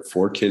could put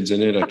 4 kids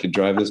in it. I could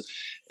drive this.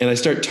 And I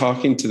start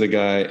talking to the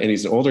guy, and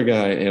he's an older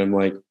guy. And I'm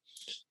like,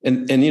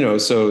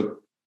 so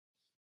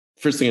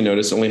first thing I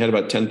noticed, only had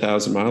about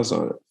 10,000 miles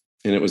on it.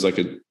 And it was like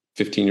a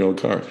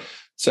 15-year-old car.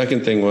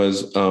 Second thing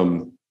was,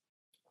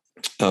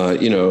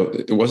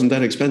 it wasn't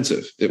that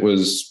expensive. It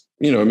was,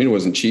 it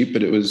wasn't cheap,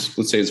 but it was,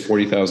 let's say it's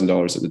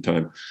 $40,000 at the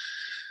time. It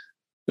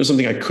was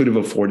something I could have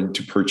afforded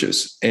to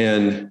purchase.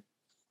 And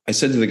I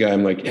said to the guy,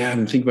 I'm like, yeah,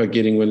 I'm thinking about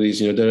getting one of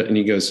these, and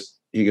he goes,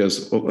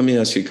 well, let me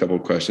ask you a couple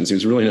of questions. He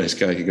was a really nice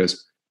guy. He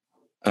goes,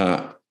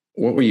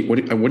 what are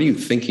you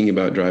thinking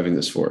about driving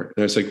this for? And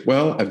I was like,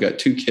 well, I've got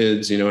 2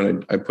 kids,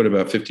 and I put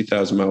about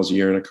 50,000 miles a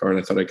year in a car, and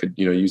I thought I could,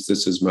 use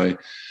this as my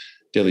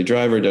daily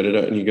driver,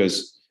 And he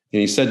goes,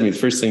 and he said to me, the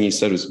first thing he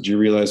said was, do you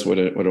realize what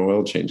an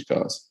oil change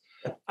costs?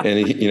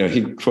 And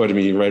he quoted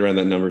me right around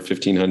that number,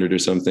 1,500 or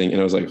something.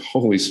 And I was like,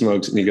 holy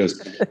smokes. And he goes,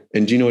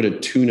 and do you know what a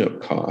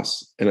tune-up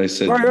costs? And I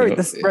said, right.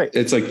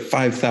 It's like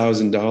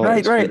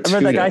 $5,000. Right. I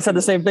remember that guy said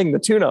the same thing, the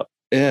tune-up.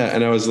 Yeah.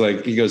 And I was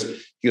like, he goes,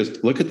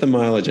 look at the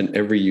mileage on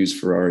every used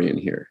Ferrari in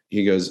here.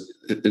 He goes,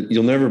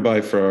 you'll never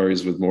buy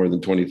Ferraris with more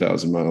than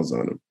 20,000 miles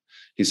on them.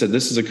 He said,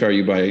 this is a car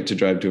you buy to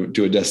drive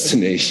to a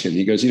destination.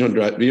 He goes, you don't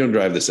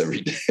drive this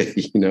every day,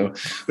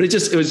 but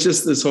it was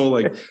just this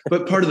whole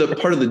but part of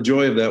the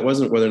joy of that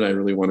wasn't whether or not I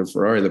really wanted a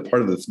Ferrari. The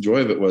part of the joy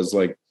of it was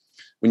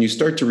when you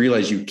start to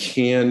realize you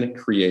can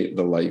create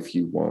the life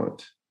you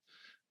want,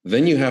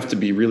 then you have to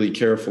be really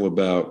careful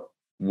about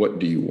what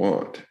do you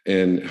want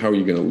and how are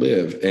you going to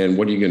live and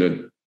what are you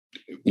going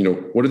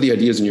to, what are the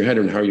ideas in your head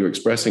and how are you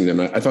expressing them?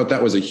 I thought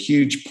that was a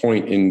huge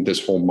point in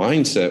this whole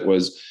mindset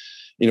was,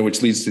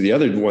 which leads to the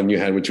other one you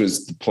had, which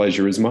was the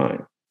pleasure is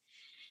mine.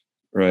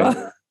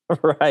 Right.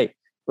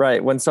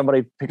 Right. When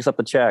somebody picks up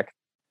the check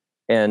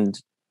and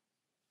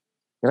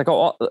you're like,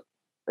 oh,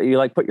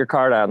 you put your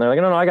card out and they're like,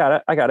 no, I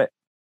got it.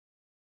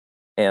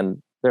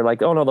 And they're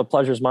like, oh no, the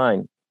pleasure's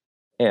mine.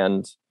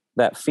 And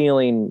that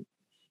feeling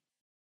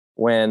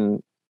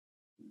when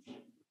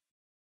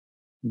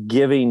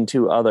giving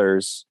to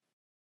others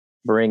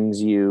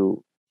brings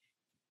you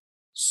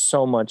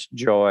so much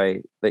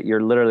joy that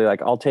you're literally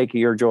like, I'll take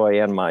your joy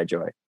and my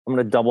joy. I'm going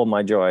to double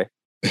my joy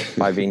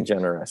by being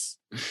generous,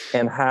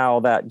 and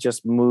how that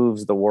just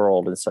moves the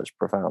world in such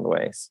profound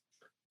ways.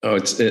 Oh,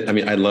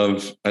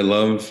 I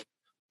love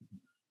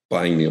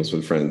buying meals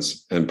with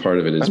friends. And part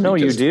of it is, I know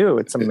you do.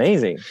 It's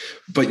amazing.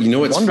 But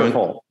what's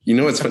wonderful.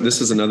 Fun? What's fun?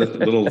 This is another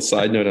little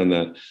side note on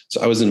that.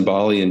 So I was in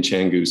Bali in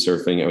Canggu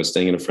surfing. I was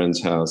staying at a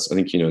friend's house. I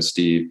think,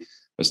 Steve.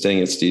 I was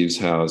staying at Steve's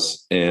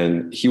house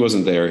and he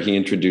wasn't there. He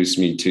introduced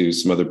me to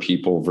some other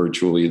people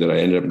virtually that I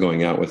ended up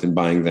going out with and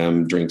buying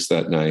them drinks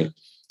that night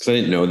because I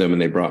didn't know them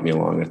and they brought me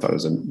along. I thought it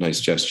was a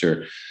nice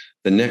gesture.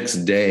 The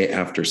next day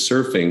after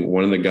surfing,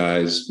 one of the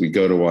guys, we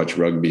go to watch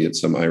rugby at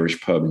some Irish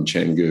pub in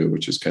Canggu,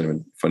 which is kind of a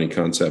funny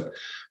concept.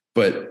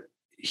 But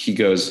he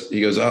goes,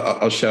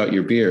 I'll shout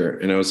your beer.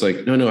 And I was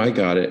like, no, I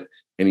got it.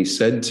 And he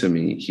said to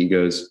me, he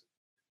goes,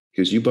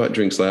 you bought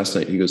drinks last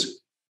night. He goes,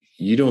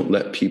 you don't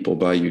let people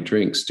buy you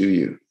drinks, do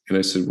you? And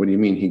I said, what do you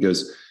mean? He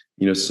goes,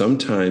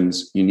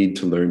 sometimes you need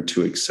to learn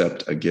to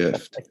accept a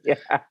gift. Yeah.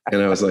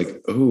 And I was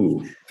like,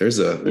 oh, there's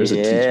a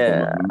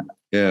teachable moment.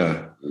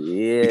 Yeah.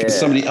 Because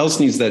somebody else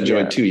needs that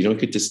joy too. You don't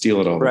get to steal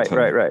it all the time.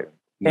 Right.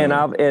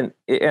 No.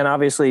 And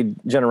obviously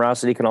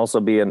generosity can also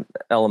be an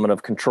element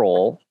of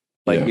control.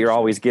 You're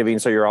always giving,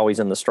 so you're always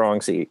in the strong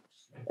seat,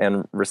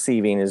 and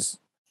receiving is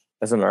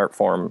as an art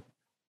form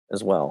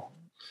as well.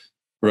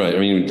 Right. I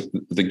mean,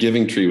 The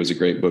Giving Tree was a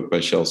great book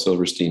by Shel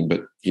Silverstein,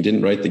 but he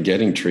didn't write The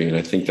Getting Tree. And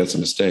I think that's a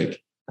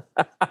mistake.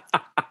 The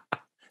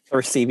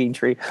Receiving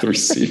Tree. The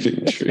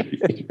Receiving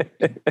Tree.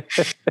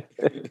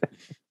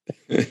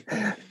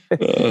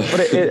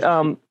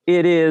 But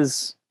it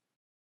is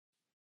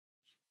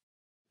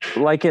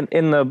like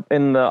in the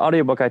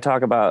audiobook, I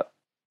talk about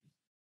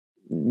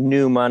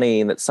new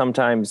money, and that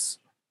sometimes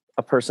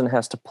a person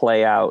has to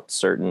play out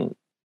certain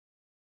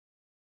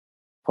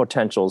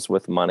potentials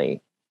with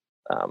money.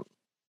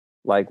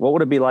 What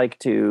would it be like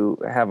to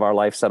have our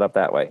life set up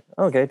that way?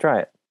 Okay,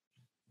 try it.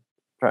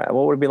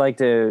 What would it be like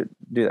to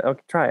do that?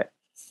 Okay,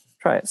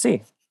 try it.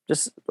 See,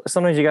 just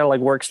sometimes you got to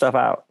work stuff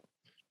out.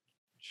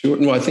 Sure.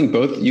 Well, I think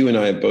both you and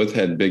I have both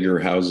had bigger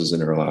houses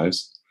in our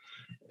lives,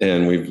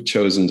 and we've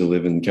chosen to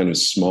live in kind of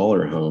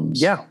smaller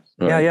homes. Yeah.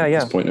 At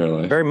this point in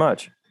our life. Very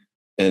much.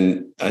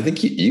 And I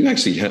think you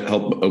actually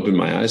helped open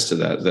my eyes to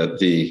that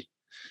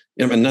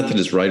not that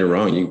it's right or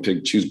wrong. You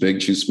can choose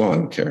big, choose small. I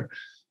don't care.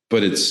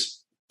 But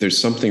there's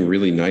something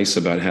really nice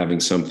about having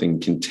something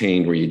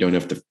contained where you don't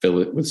have to fill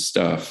it with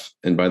stuff.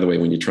 And by the way,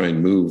 when you try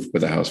and move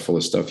with a house full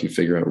of stuff, you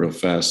figure out real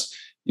fast,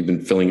 you've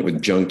been filling it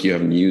with junk you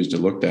haven't used or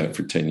looked at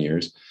for 10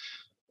 years.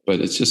 But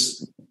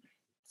it's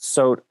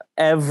So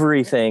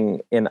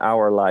everything in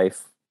our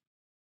life,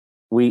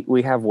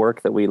 we have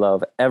work that we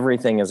love.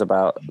 Everything is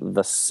about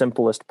the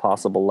simplest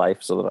possible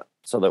life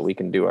so that we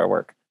can do our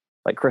work.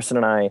 Like Kristen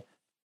and I,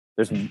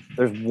 there's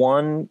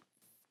one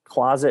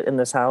closet in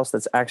this house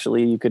that's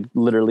actually, you could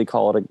literally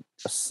call it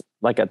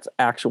like an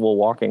actual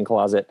walk-in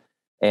closet.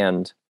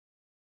 And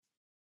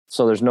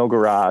so there's no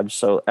garage.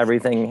 So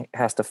everything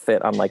has to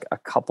fit on like a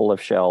couple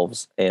of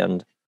shelves.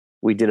 And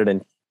we did it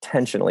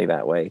intentionally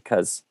that way,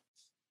 because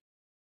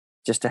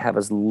just to have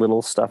as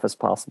little stuff as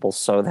possible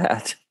so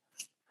that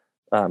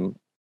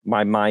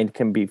my mind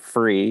can be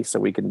free so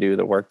we can do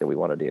the work that we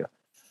want to do.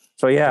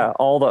 So yeah,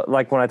 all the,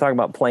 like when I talk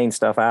about playing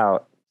stuff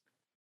out,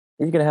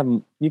 you can have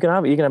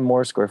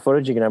more square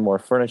footage, you can have more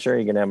furniture,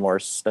 you can have more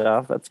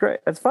stuff. That's great.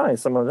 That's fine.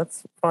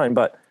 That's fine.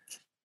 But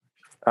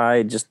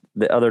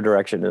the other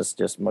direction is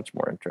just much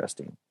more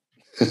interesting.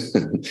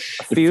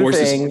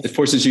 It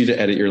forces you to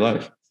edit your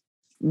life.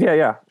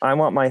 Yeah. I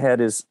want my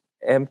head as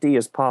empty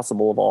as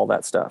possible of all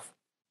that stuff.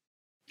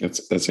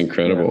 That's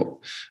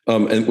incredible. Yeah.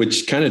 And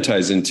which kind of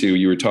ties into,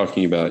 you were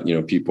talking about,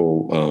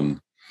 people,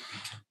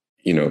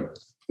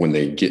 when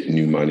they get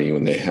new money,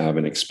 when they have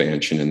an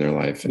expansion in their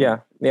life.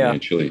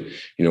 Financially,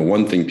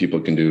 one thing people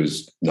can do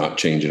is not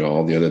change at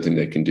all. The other thing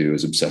they can do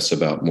is obsess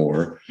about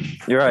more.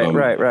 You're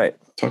right. Right.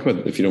 Talk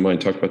about, if you don't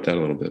mind, talk about that a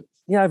little bit.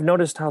 Yeah. I've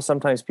noticed how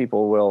sometimes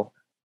people will,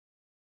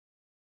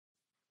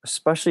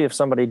 especially if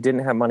somebody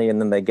didn't have money and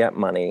then they get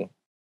money,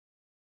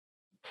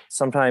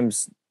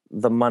 sometimes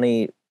the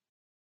money,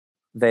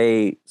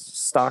 they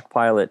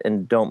stockpile it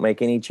and don't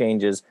make any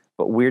changes.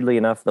 But weirdly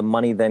enough, the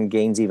money then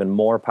gains even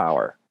more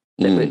power.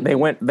 They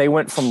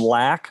went from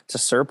lack to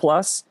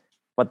surplus,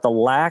 but the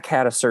lack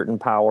had a certain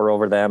power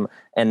over them,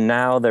 and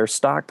now they're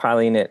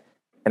stockpiling it,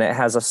 and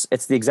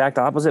it's the exact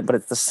opposite, but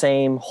it's the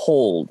same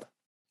hold,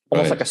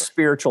 almost like a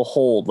spiritual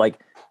hold. Like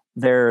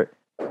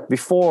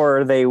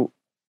before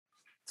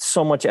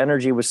so much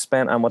energy was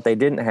spent on what they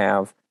didn't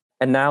have,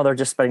 and now they're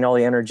just spending all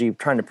the energy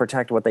trying to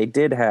protect what they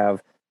did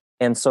have,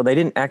 and so they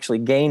didn't actually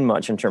gain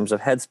much in terms of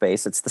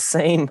headspace. It's the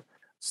same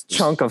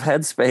chunk of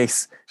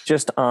headspace,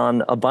 just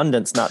on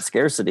abundance, not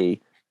scarcity.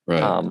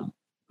 Right.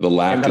 The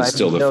lack is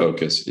still the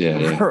focus.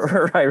 Yeah.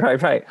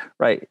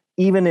 Right.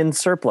 Even in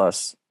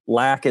surplus,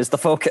 lack is the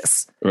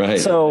focus. Right.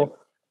 So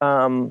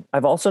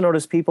I've also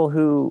noticed people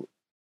who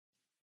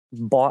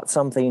bought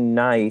something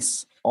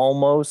nice,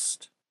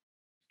 almost,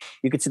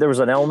 you could see there was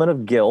an element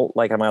of guilt.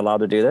 Like, am I allowed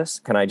to do this?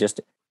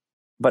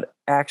 But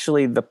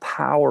actually the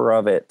power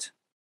of it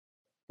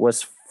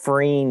was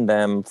freeing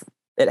them.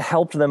 It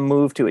helped them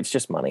move to, it's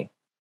just money.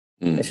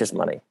 It's just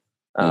money.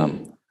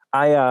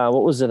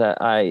 What was it?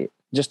 I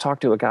just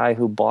talked to a guy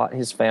who bought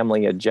his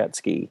family a jet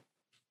ski,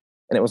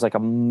 and it was like a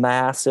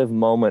massive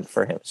moment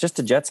for him. It's just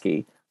a jet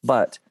ski,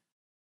 but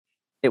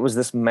it was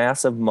this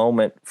massive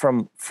moment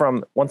from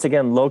once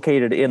again,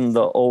 located in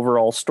the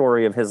overall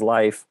story of his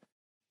life.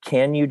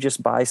 Can you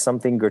just buy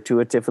something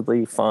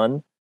gratuitously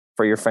fun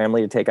for your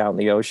family to take out in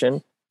the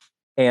ocean?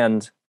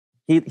 And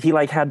he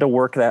like had to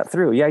work that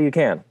through. Yeah, you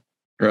can.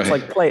 Right.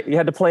 It's like you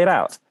had to play it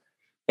out.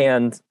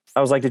 And I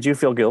was like, did you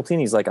feel guilty?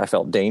 And he's like, I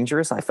felt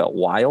dangerous. I felt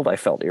wild. I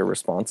felt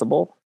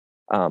irresponsible.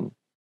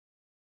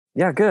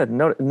 Yeah, good.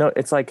 No,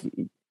 it's like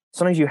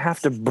sometimes you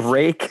have to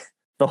break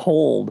the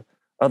hold.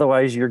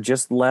 Otherwise you're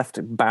just left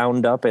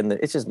bound up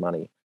it's just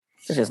money.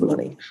 It's just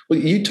money. Well,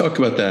 you talk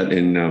about that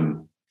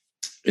in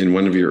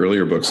one of your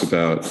earlier books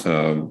about,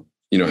 how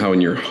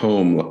in your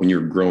home, when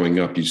you're growing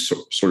up, you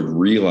sort of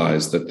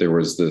realized that there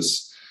was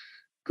this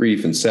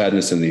grief and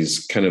sadness and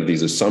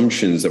these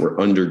assumptions that were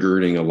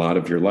undergirding a lot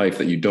of your life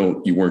that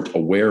you weren't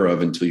aware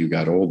of until you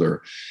got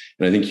older.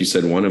 And I think you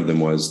said one of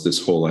them was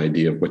this whole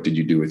idea of what did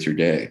you do with your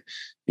day?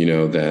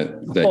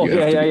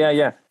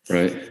 Yeah.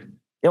 Right.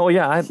 Oh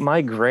yeah.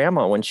 My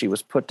grandma, when she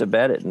was put to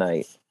bed at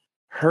night,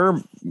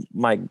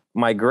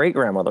 my great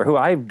grandmother, who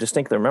I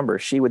distinctly remember,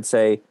 she would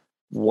say,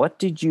 what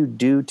did you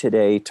do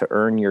today to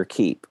earn your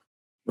keep?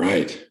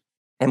 Right.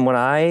 And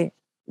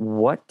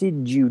what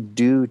did you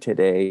do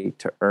today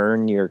to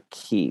earn your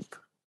keep?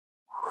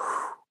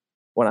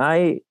 When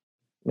I,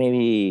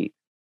 maybe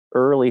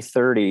early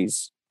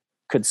 30s,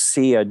 could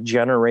see a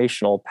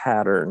generational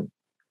pattern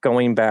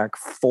going back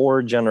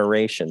 4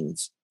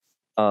 generations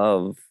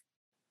of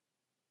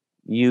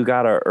you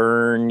got to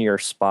earn your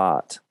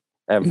spot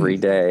every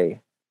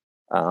day.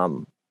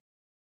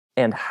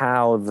 And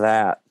how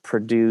that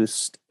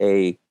produced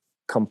a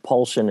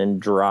compulsion and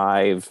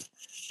drive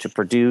to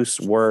produce,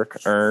 work,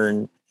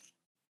 earn,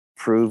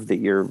 prove that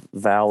you're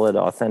valid,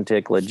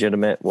 authentic,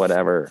 legitimate,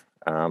 whatever.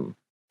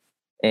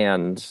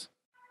 And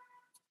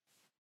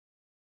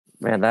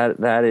man,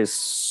 that is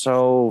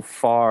so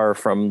far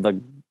from the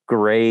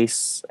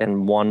grace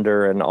and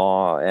wonder and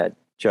awe at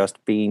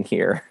just being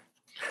here.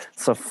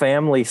 So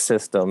family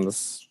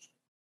systems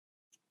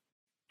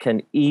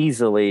can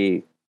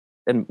easily,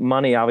 and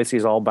money obviously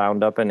is all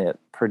bound up in it,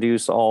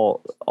 produce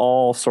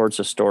all sorts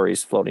of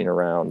stories floating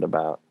around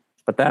about.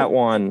 But that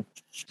one,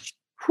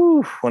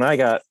 when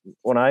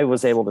I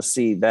was able to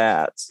see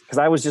that, because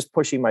I was just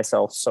pushing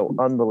myself so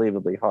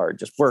unbelievably hard,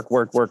 just work,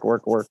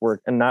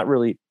 and not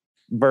really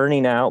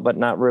burning out, but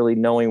not really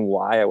knowing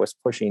why I was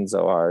pushing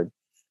so hard,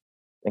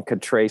 and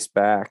could trace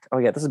back, oh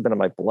yeah, this has been in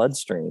my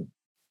bloodstream.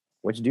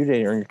 What you do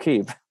to earn your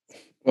keep.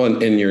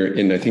 Well,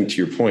 and I think to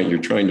your point, you're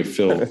trying to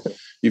fill,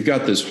 you've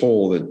got this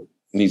hole that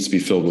needs to be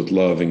filled with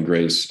love and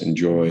grace and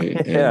joy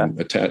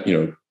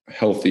and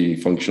healthy,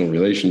 functional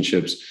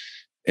relationships.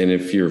 And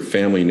if your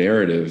family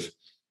narrative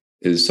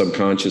is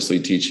subconsciously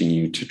teaching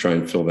you to try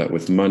and fill that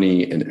with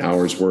money and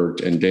hours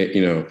worked and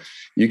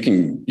you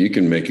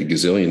can make a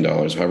gazillion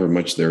dollars, however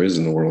much there is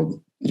in the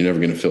world. You're never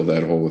going to fill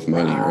that hole with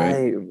money,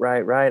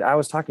 right? Right. I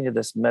was talking to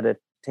this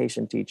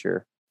meditation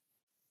teacher,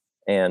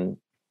 and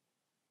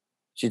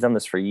she's done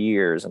this for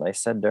years. And I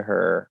said to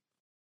her,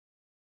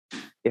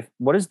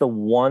 what is the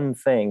one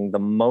thing, the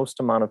most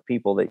amount of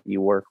people that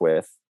you work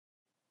with,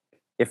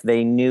 if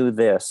they knew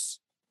this,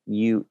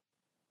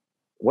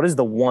 what is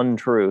the one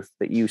truth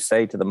that you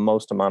say to the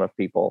most amount of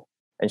people?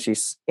 And she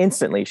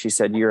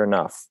said, you're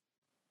enough.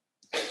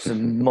 So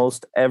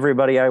most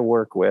everybody I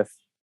work with,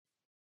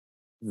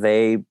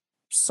 they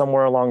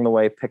somewhere along the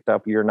way picked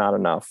up, you're not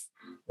enough.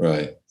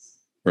 Right.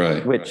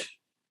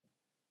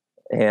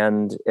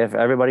 And if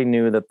everybody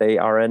knew that they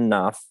are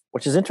enough,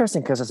 which is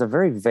interesting because it's a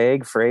very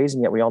vague phrase,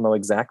 and yet we all know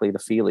exactly the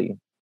feeling.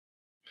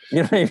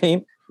 You know what I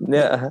mean?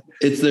 Yeah.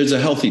 There's a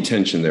healthy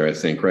tension there, I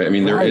think, right? I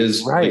mean, there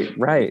is,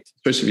 right.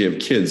 Especially if you have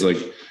kids, like,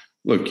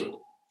 look,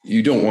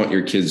 you don't want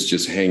your kids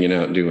just hanging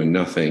out doing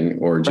nothing,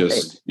 or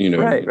just,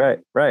 right.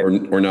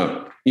 Or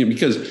not,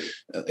 because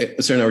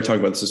Sarah and I were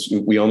talking about this.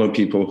 We all know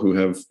people who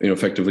have,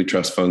 effectively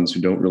trust funds, who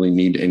don't really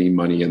need any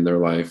money in their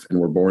life, and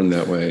were born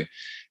that way.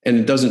 And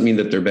it doesn't mean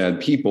that they're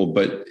bad people,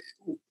 but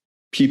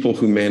people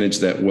who manage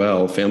that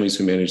well, families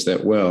who manage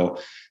that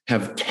well,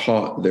 have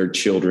taught their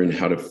children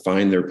how to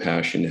find their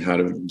passion, how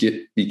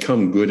to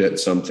become good at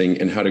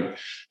something, and how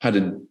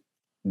to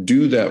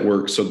do that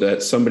work so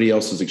that somebody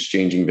else is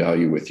exchanging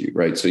value with you,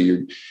 right? So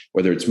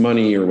whether it's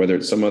money or whether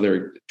it's some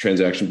other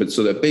transaction, but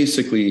so that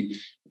basically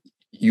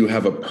you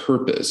have a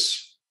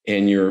purpose,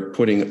 and you're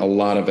putting a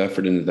lot of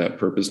effort into that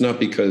purpose, not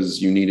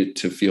because you need it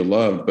to feel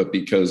loved, but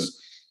because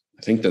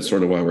I think that's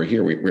sort of why we're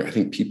here. I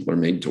think people are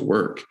made to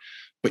work,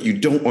 but you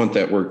don't want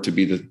that work to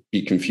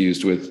be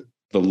confused with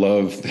the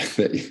love,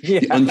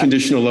 the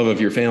unconditional love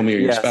of your family or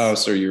your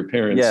spouse or your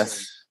parents.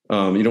 Yes.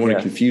 You don't want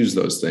to confuse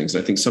those things.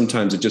 I think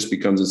sometimes it just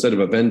becomes, instead of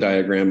a Venn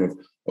diagram of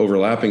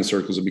overlapping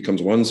circles, it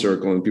becomes one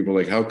circle, and people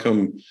are like, how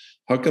come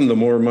the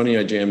more money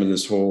I jam in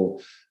this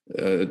hole,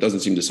 it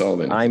doesn't seem to solve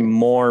anything? I'm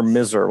more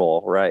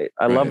miserable. Right.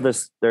 I love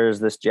this. There's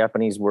this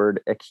Japanese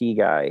word,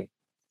 ikigai,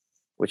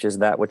 which is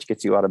that which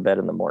gets you out of bed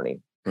in the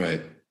morning.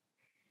 Right.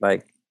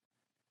 Like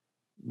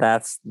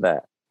that's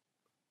the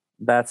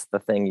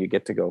thing you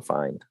get to go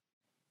find.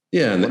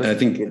 Yeah. And I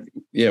think,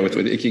 with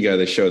Ikigai,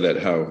 they show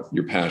that how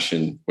your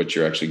passion, what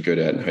you're actually good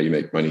at, and how you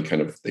make money,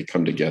 they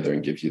come together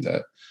and give you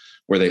that,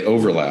 where they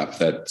overlap.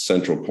 That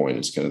central point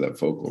is kind of that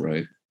focal,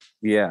 right?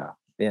 Yeah.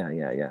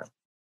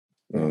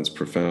 Oh, it's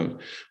profound.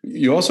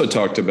 You also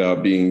talked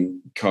about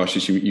being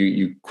cautious.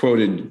 You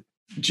quoted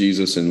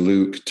Jesus and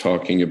Luke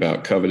talking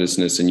about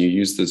covetousness, and you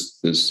used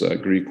this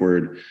Greek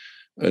word.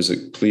 Is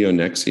it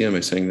pleonexia? Am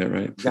I saying that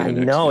right? I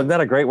know. Isn't that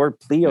a great word?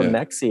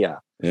 Pleonexia.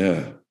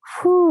 Yeah.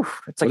 Whew.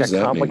 It's like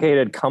a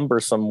complicated,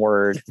 cumbersome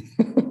word.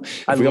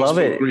 I love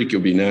it. Greek,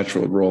 it'll be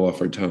natural. It'll roll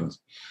off our tongues.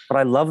 But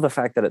I love the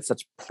fact that it's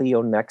such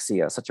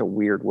pleonexia, such a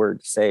weird word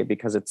to say,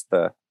 because it's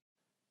the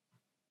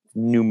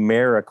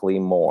numerically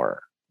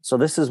more. So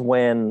this is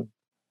when,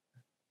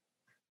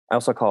 I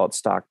also call it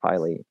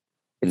stockpiling.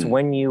 It's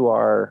when you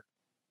are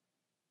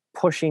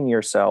pushing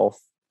yourself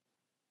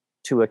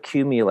to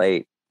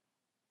accumulate,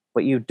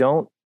 but you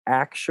don't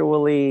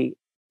actually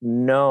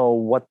know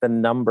what the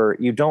number,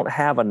 you don't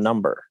have a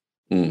number.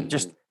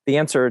 Just the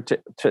answer to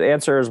the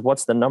answer is,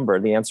 what's the number?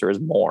 The answer is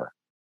more.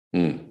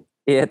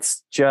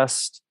 It's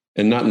just,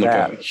 and not in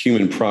like a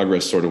human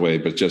progress sort of way,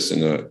 but just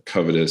in a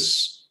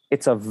covetous.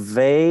 It's a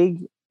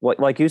vague,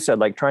 like you said,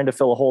 like trying to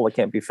fill a hole that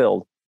can't be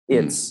filled.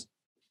 It's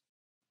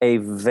a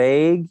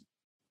vague,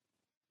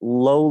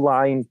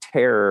 low-lying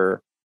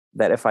terror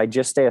that if I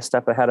just stay a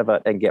step ahead of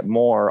it and get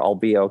more, I'll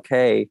be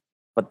okay.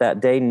 But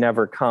that day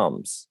never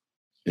comes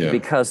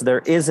because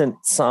there isn't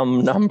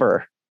some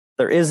number.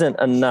 There isn't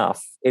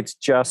enough. It's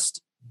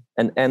just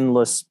an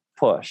endless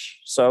push.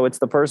 So it's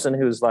the person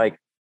who's like,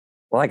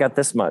 well, I got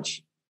this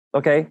much.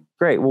 Okay,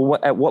 great. Well,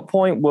 at what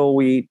point will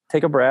we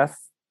take a breath,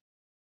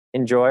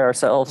 enjoy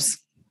ourselves,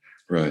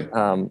 right?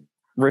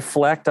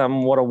 Reflect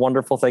on what a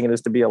wonderful thing it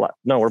is to be alive.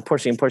 No, we're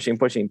pushing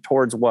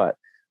towards what?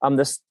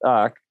 This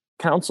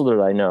counselor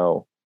that I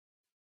know,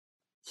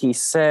 he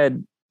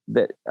said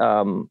that,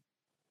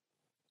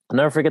 I'll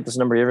never forget this,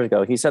 number of years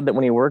ago. He said that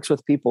when he works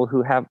with people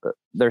who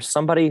there's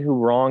somebody who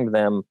wronged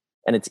them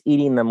and it's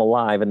eating them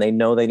alive, and they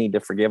know they need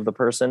to forgive the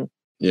person,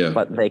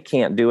 but they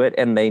can't do it.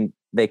 And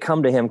they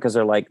come to him because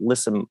they're like,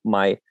 listen,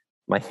 my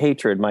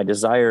hatred, my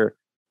desire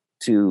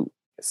to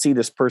see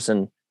this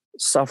person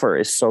suffer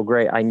is so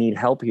great. I need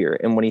help here.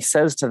 And when he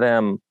says to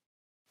them,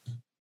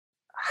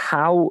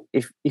 how,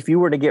 if you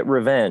were to get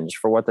revenge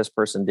for what this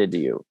person did to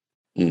you,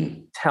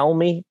 tell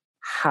me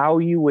how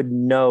you would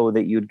know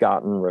that you'd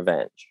gotten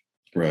revenge.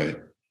 Right.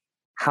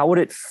 How would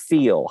it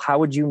feel? How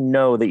would you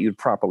know that you'd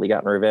properly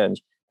gotten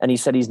revenge? And he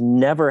said he's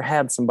never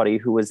had somebody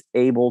who was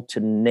able to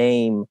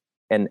name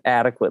and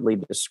adequately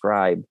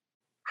describe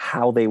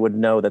how they would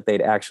know that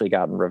they'd actually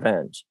gotten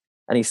revenge.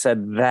 And he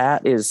said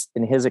that is,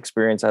 in his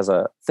experience as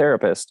a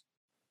therapist,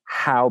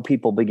 how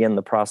people begin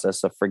the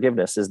process of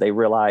forgiveness, is they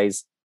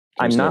realize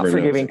I'm not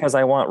forgiving because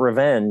I want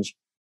revenge,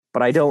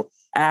 but I don't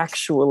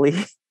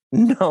actually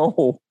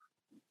know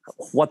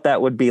what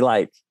that would be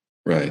like.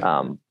 Right.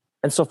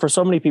 And so for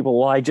so many people,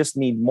 well, I just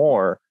need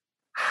more.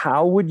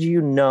 How would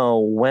you know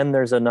when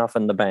there's enough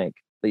in the bank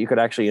that you could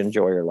actually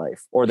enjoy your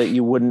life, or that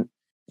you wouldn't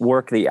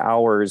work the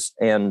hours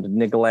and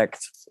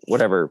neglect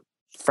whatever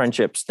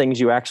friendships, things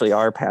you actually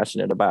are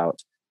passionate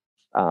about?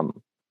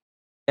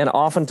 And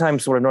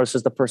oftentimes what I notice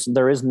is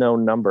there is no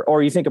number.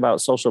 Or you think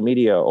about social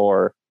media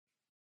or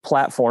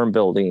platform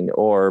building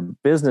or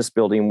business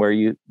building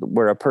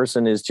where a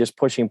person is just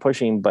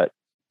pushing, but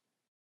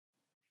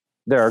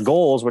there are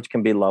goals which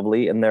can be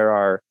lovely and there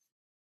are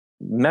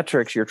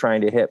metrics you're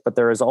trying to hit, but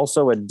there is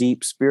also a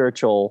deep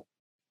spiritual,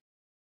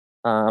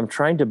 I'm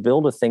trying to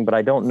build a thing, but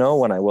I don't know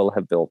when I will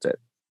have built it.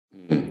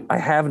 I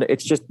haven't,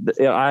 it's just,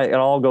 it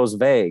all goes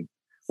vague.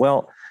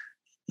 Well,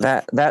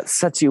 that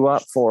sets you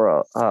up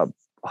for a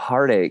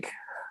heartache.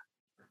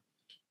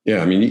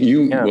 Yeah. I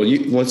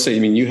mean, let's say, I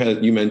mean,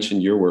 you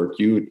mentioned your work,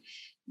 you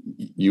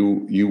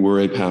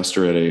were a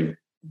pastor at a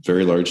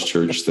very large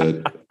church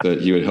that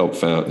you had helped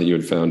found, that you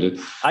had founded.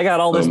 I got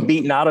all this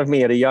beaten out of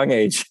me at a young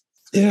age.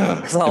 Yeah.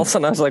 Because all of a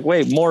sudden I was like,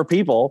 wait, more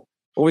people?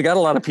 Well, we got a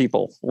lot of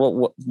people. Well,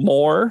 what,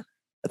 more?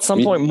 At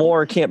some point,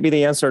 more can't be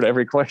the answer to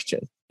every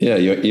question. Yeah.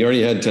 You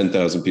already had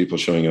 10,000 people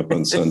showing up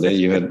on Sunday.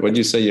 You had, what'd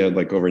you say? You had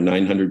like over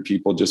 900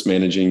 people just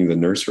managing the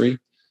nursery.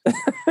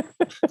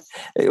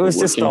 It was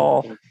just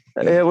all,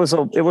 it was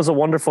a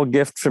wonderful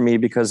gift for me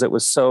because it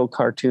was so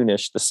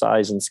cartoonish, the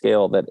size and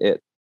scale, that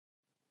it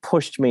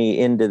pushed me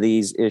into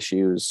these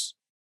issues.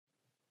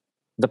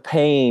 The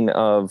pain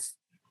of,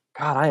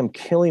 God, I am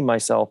killing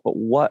myself, but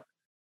what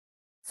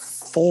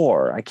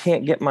for? I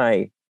can't get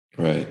my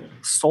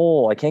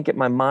soul, I can't get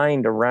my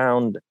mind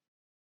around,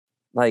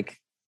 like,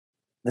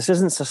 this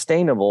isn't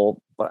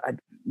sustainable, but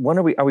when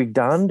are we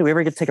done? Do we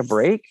ever get to take a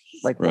break?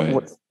 Like,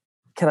 what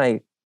can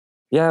I,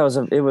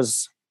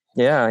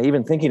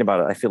 even thinking about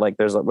it, I feel like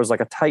there was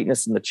like a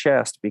tightness in the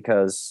chest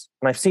because,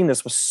 and I've seen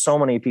this with so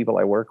many people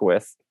I work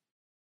with,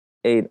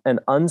 an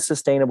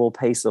unsustainable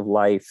pace of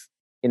life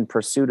in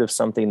pursuit of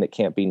something that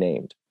can't be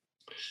named.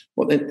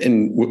 Well,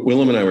 and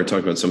Willem and I were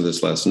talking about some of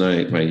this last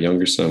night. My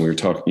younger son, we were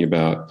talking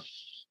about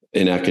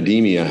in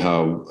academia,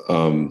 how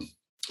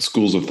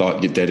schools of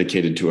thought get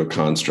dedicated to a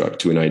construct,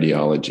 to an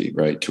ideology,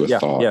 right? To a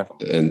thought. Yeah.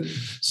 And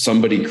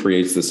somebody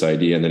creates this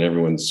idea and then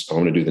everyone's,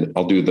 I'll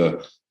do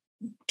the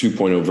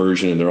 2.0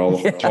 version. And they're all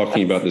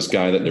talking about this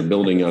guy that they're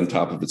building on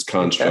top of its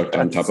construct,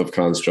 on top of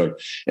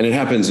construct. And it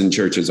happens in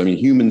churches. I mean,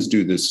 humans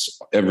do this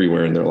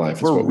everywhere in their life.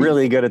 It's we're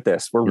really good at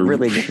this. We're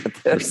really good at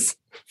this.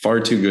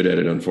 Far too good at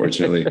it,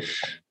 unfortunately.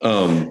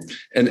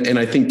 And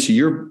I think to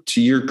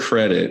your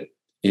credit,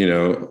 you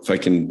know, if I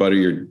can butter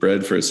your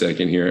bread for a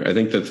second here, I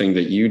think the thing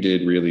that you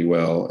did really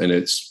well, and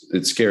it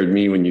scared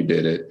me when you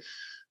did it,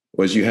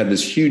 was you had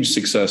this huge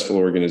successful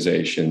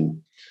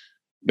organization,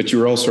 but you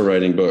were also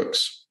writing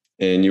books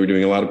and you were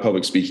doing a lot of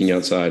public speaking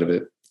outside of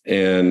it.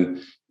 And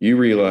you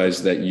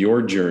realized that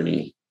your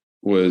journey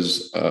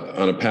was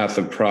on a path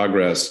of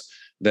progress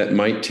that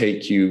might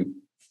take you,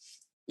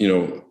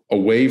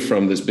 away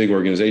from this big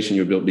organization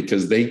you built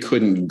because they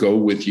couldn't go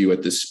with you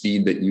at the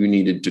speed that you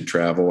needed to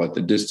travel, at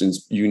the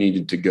distance you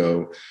needed to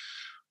go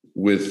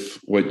with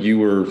what you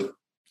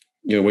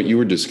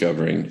were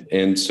discovering.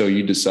 And so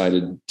you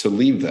decided to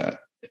leave that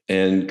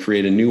and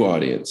create a new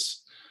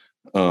audience.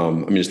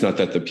 It's not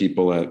that the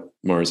people at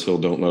Mars Hill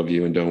don't love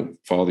you and don't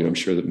follow you. I'm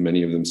sure that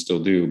many of them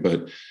still do,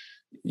 but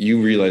you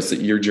realized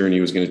that your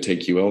journey was going to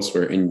take you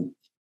elsewhere. And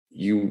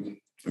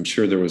I'm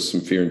sure there was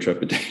some fear and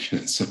trepidation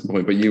at some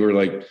point, but you were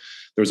like,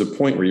 there was a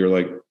point where you were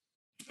like,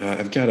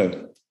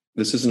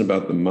 this isn't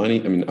about the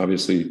money. I mean,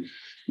 obviously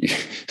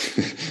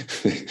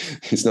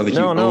it's not that you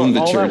own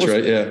the church,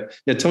 right? Yeah.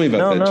 Yeah. Tell me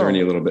about that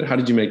journey a little bit. How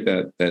did you make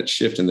that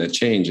shift and that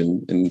change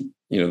and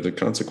the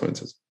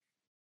consequences?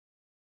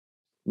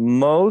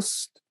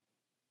 Most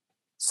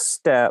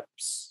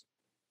steps,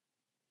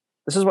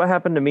 this is what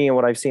happened to me and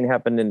what I've seen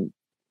happen in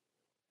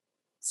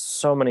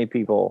so many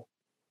people.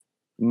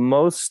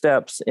 Most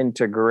steps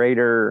into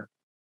greater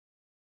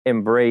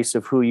embrace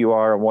of who you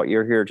are and what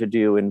you're here to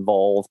do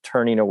involve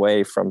turning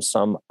away from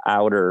some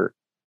outer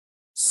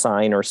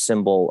sign or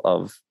symbol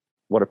of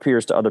what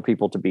appears to other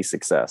people to be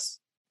success.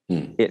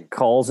 It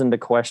calls into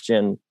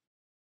question,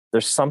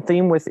 there's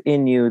something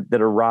within you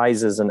that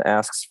arises and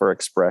asks for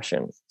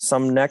expression.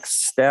 Some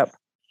next step,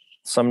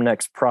 some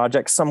next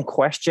project, some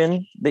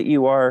question that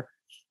you are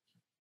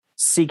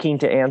seeking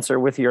to answer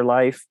with your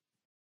life.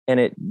 And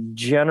it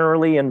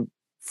generally, and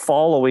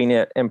following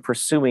it and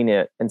pursuing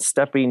it and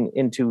stepping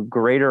into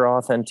greater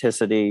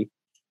authenticity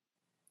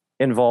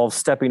involves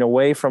stepping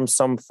away from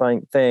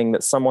something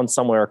that someone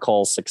somewhere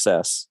calls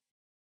success.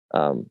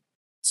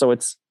 So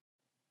it's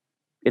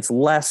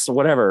less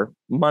whatever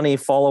money,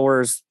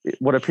 followers,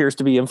 what appears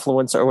to be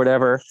influence or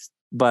whatever,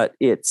 but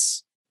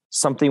it's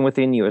something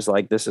within you is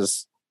like, this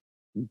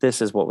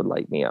is what would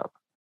light me up,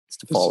 is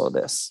to follow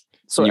this.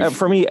 So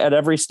for me, at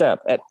every step,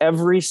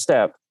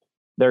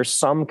 there's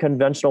some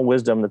conventional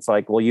wisdom that's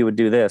like, well, you would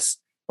do this.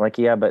 I'm like,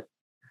 yeah, but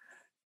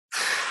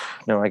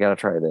no, I got to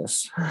try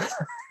this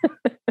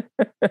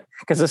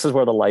because this is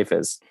where the life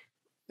is.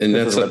 And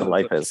that's where the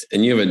life is.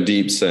 And you have a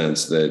deep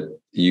sense that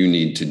you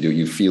need to do,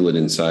 you feel it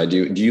inside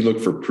you. Do you look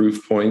for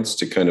proof points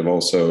to kind of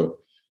also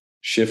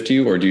shift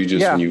you, or do you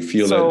just, when you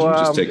feel that, you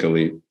just take a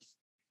leap?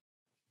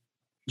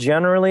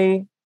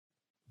 Generally,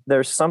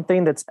 there's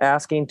something that's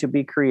asking to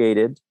be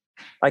created.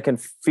 I can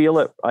feel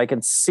it. I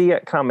can see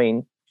it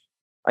coming.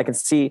 I can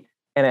see,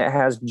 and it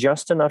has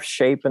just enough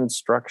shape and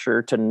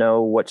structure to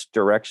know which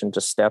direction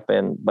to step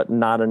in, but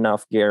not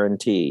enough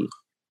guarantee.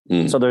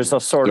 So there's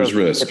a sort of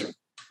risk.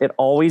 It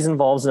always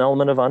involves an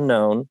element of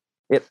unknown.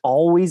 It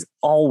always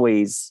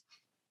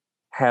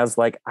has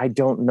like, I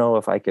don't know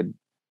if I could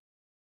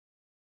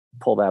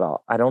pull that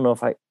off. I don't know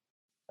if I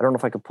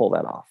could pull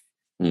that off.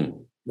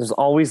 There's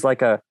always like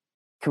can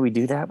we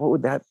do that? What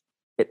would that?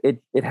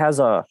 It has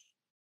a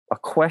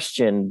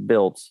question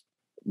built.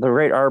 The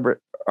great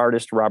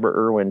artist Robert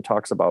Irwin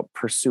talks about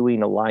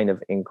pursuing a line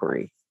of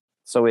inquiry.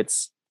 So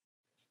it's.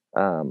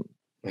 I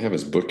have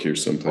his book here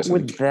someplace.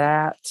 What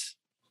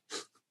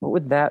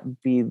would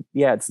that be?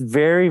 Yeah, it's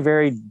very,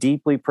 very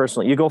deeply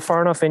personal. You go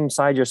far enough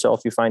inside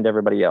yourself, you find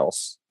everybody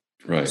else.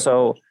 Right.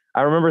 So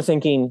I remember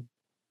thinking,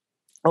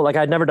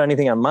 I'd never done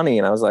anything on money.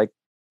 And I was like,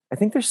 I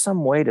think there's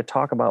some way to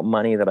talk about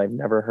money that I've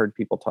never heard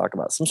people talk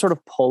about. Some sort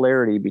of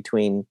polarity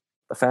between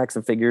the facts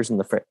and figures and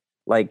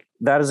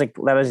that is an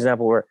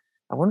example where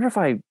I wonder if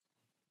I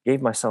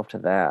gave myself to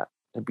that.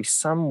 There'd be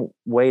some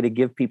way to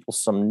give people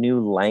some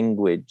new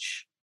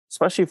language,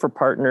 especially for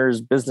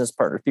partners, business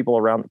partners, people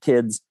around,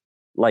 kids,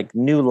 like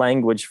new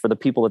language for the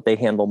people that they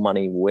handle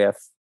money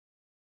with.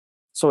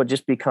 So it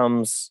just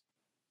becomes,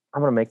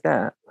 I'm going to make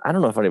that. I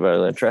don't know if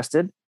anybody's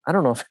interested. I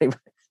don't know if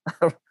anybody,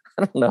 I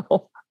don't know.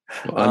 Well,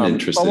 I'm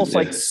interested. Almost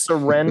like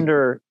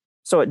surrender.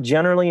 So it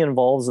generally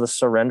involves the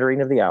surrendering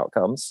of the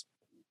outcomes.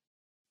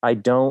 I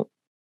don't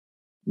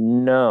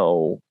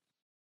know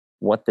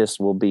what this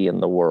will be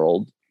in the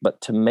world,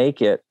 but to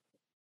make it,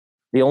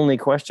 the only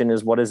question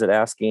is, what is it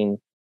asking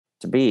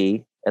to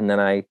be? And then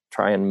I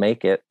try and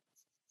make it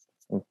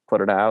and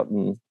put it out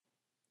and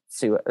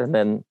see what, and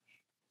then,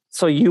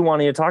 so you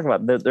wanted to talk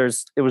about that.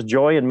 It was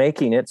joy in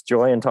making it, it's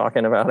joy in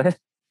talking about it.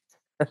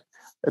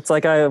 It's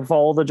like I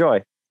follow the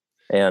joy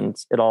and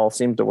it all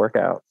seemed to work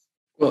out.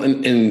 Well,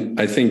 and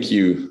I think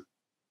you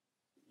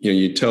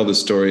you tell the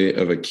story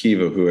of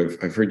Akiva, who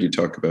I've heard you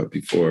talk about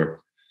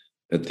before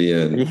at the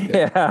end.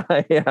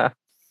 Yeah.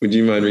 Would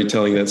you mind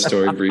retelling that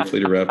story briefly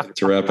to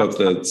wrap up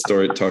the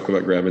story, talk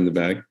about grabbing the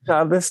bag?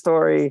 God, this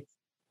story,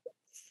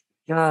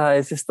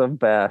 it's just the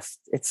best.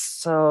 It's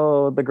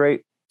so, the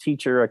great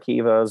teacher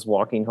Akiva is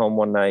walking home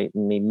one night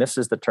and he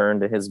misses the turn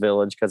to his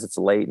village because it's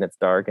late and it's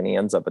dark, and he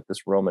ends up at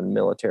this Roman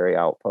military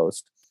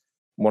outpost.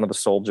 One of the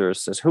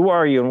soldiers says, "Who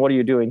are you and what are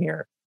you doing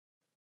here?"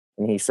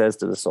 And he says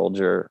to the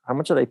soldier, "How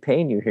much are they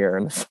paying you here?"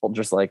 And the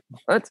soldier's like,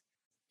 "What?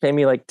 Pay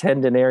me like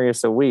 10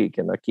 denarius a week."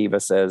 And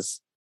Akiva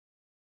says,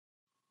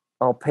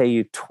 "I'll pay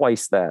you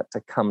twice that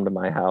to come to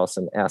my house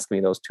and ask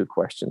me those two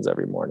questions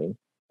every morning."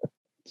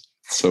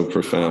 So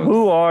profound.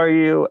 Who are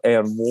you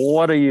and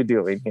what are you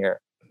doing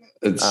here?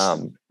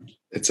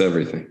 It's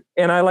everything.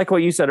 And I like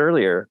what you said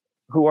earlier.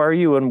 Who are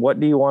you and what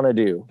do you want to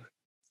do?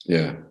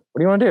 Yeah. What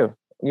do you want to do?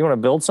 You want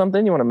to build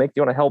something? You want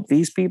to help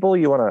these people?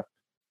 You want to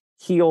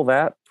heal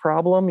that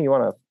problem? You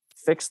want to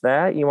fix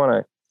that? You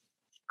want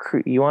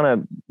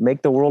to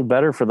make the world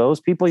better for those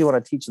people? You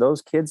want to teach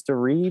those kids to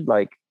read?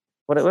 Like,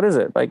 what is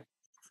it? Like,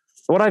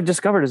 what I've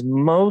discovered is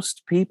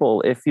most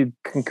people, if you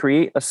can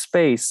create a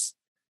space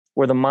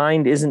where the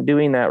mind isn't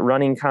doing that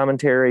running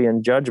commentary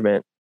and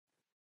judgment,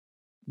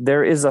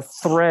 there is a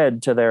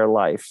thread to their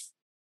life,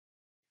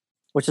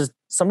 which is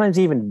sometimes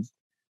even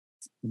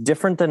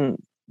different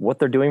than what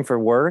they're doing for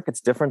work. It's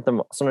different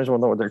than sometimes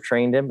what they're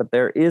trained in, but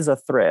there is a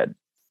thread.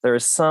 There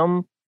is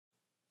some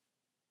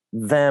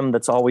them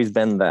that's always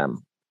been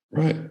them.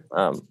 Right.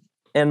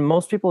 And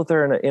most people, if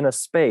they're in a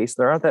space,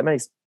 there aren't that many.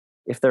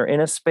 If they're in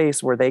a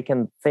space where they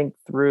can think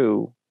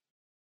through,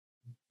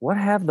 what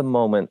have the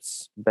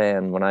moments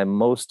been when I'm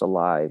most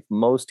alive,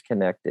 most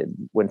connected,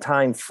 when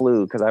time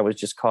flew because I was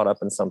just caught up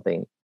in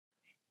something.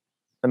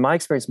 In my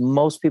experience,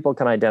 most people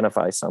can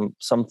identify some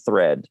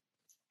thread,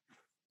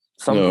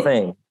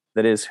 something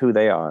that is who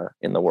they are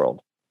in the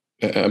world.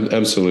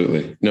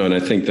 Absolutely. No, and I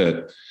think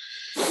that,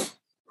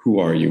 who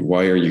are you?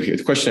 Why are you here?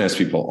 The question I ask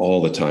people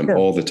all the time.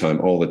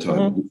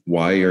 Mm-hmm.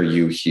 Why are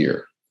you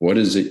here? What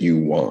is it you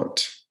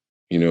want?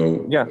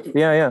 Yeah.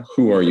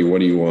 Who are you? What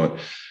do you want?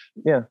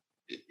 Yeah.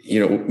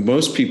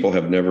 most people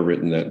have never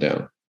written that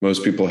down.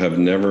 Most people have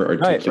never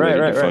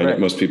articulated, defined it.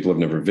 Most people have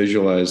never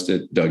visualized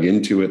it, dug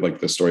into it, like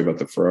the story about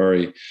the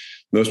Ferrari.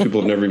 Most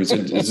people have never even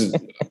said,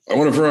 I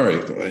want a Ferrari.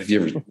 Have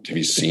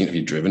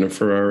you driven a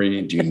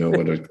Ferrari? Do you know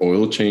what an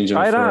oil change in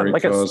a Ferrari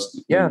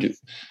costs? Yeah.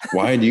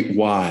 Why?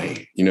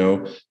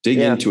 Dig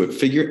into it,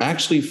 figure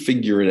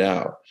it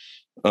out.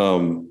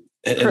 By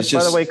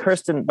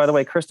the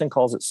way, Kristen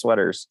calls it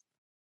sweaters.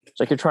 It's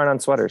like you're trying on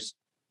sweaters.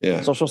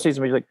 Yeah. Social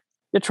season, you're like,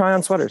 you try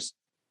on sweaters.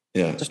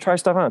 Yeah. Just try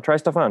stuff on.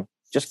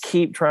 Just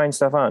keep trying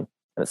stuff on.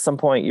 And at some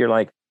point you're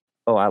like,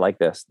 oh, I like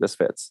this. This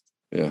fits.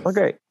 Yeah. Oh,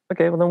 great.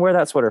 Okay. Well, then wear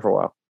that sweater for a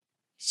while.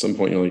 At some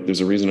point you're like,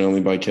 there's a reason I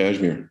only buy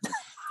cashmere.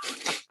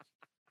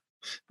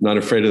 Not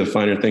afraid of the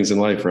finer things in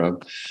life,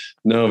 Rob.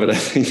 No, but I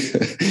think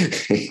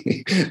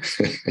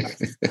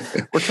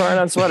we're trying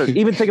on sweaters.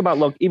 Even think about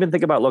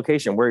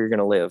location, where you're going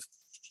to live.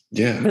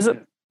 Yeah.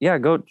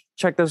 Go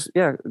check this.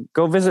 Yeah.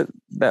 Go visit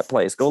that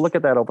place. Go look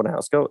at that open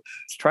house. Go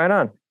try it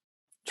on.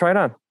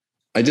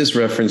 I just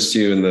referenced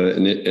you in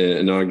the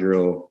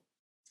inaugural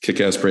Kick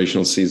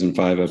Aspirational Season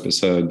 5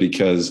 episode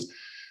because,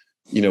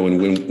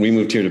 when we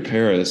moved here to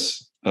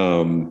Paris,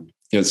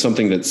 it's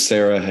something that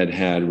Sarah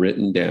had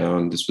written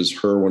down. This was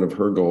one of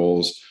her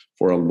goals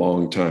for a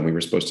long time. We were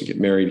supposed to get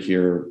married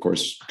here. Of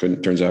course,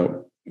 turns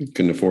out we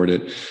couldn't afford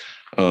it.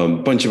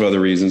 Bunch of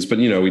other reasons, but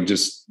our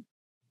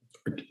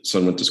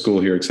son went to school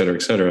here, et cetera,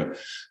 et cetera.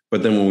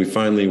 But then when we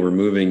finally were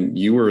moving,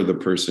 you were the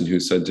person who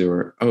said to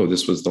her, oh,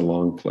 this was the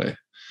long play.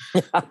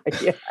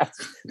 Yes.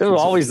 It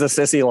was always the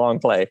sissy long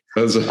play.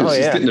 Just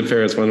getting to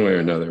Paris one way or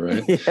another,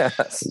 right?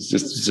 Yes.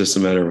 It's just a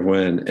matter of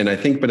when. And I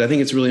think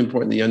it's really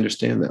important that you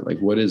understand that. Like,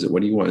 what is it?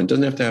 What do you want? It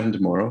doesn't have to happen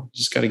tomorrow. You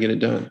just got to get it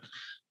done at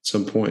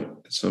some point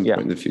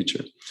in the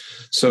future.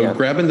 So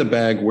grabbing the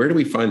bag, where do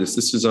we find this?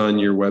 This is on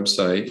your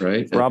website,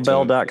 right?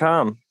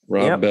 robbell.com.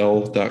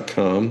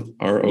 robbell.com.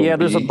 R-O-B. Yeah,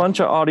 there's a bunch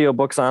of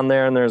audiobooks on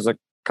there, and there's a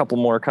couple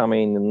more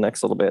coming in the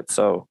next little bit.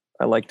 So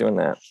I like doing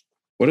that.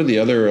 What are the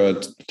other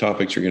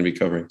topics you're going to be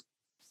covering?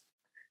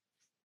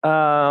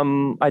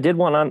 I did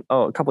one a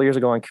couple of years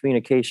ago on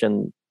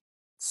communication,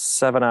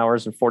 7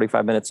 hours and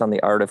 45 minutes on the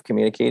art of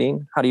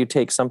communicating. How do you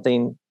take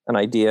an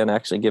idea, and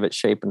actually give it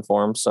shape and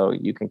form so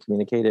you can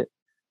communicate it?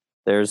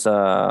 There's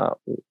one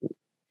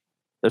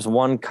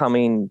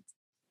coming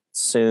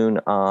soon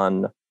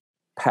on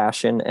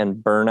passion and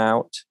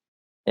burnout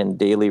and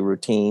daily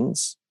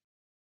routines.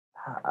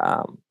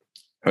 How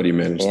do you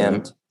manage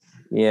that?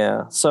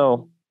 Yeah.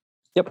 So,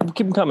 yep,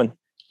 keep them coming.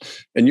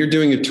 And you're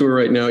doing a tour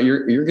right now.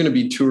 You're going to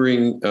be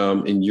touring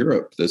in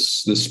Europe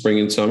this spring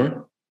and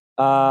summer.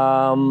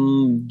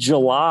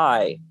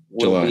 July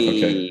will be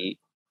okay.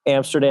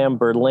 Amsterdam,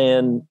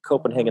 Berlin,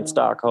 Copenhagen,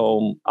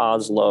 Stockholm,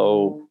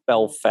 Oslo,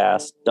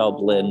 Belfast,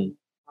 Dublin,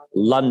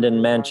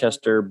 London,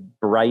 Manchester,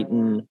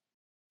 Brighton,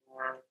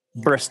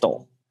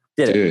 Bristol.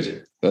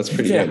 Dude, that's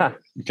pretty good.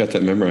 You got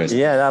that memorized.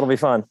 Yeah, that'll be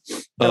fun.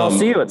 And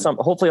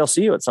hopefully I'll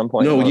see you at some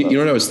point. No, you know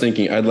what I was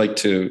thinking? I'd like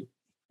to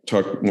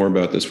talk more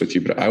about this with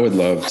you, but I would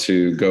love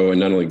to go, and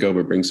not only go,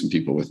 but bring some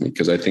people with me,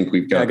 because I think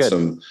we've got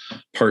some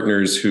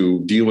partners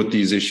who deal with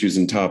these issues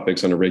and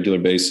topics on a regular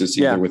basis,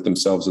 either with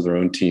themselves or their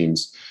own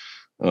teams.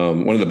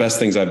 One of the best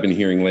things I've been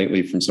hearing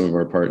lately from some of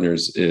our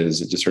partners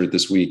is, I just heard it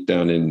this week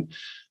down in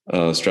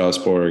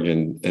Strasbourg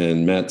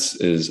and Metz,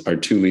 is our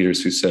two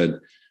leaders who said,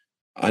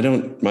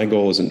 my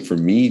goal isn't for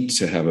me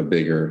to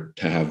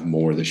have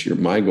more this year.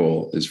 My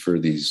goal is for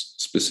these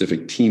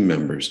specific team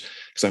members,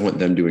 because I want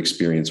them to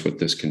experience what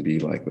this can be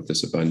like, what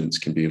this abundance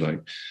can be like.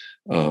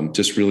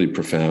 Just really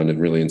profound and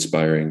really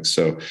inspiring.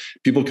 So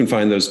people can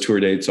find those tour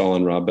dates all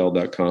on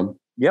robbell.com.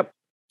 Yep.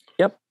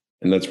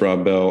 And that's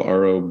Rob Bell,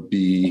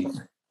 ROBBELL.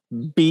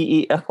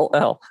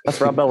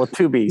 That's Rob Bell with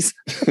two B's.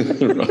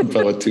 Rob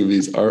Bell with two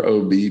B's,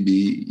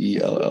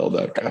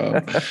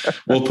 ROBBELL.com.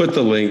 We'll put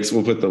the links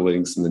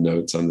in the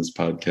notes on this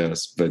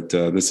podcast. But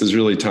this is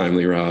really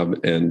timely, Rob.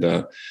 And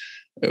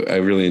I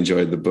really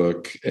enjoyed the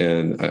book.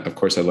 And of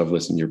course, I love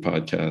listening to your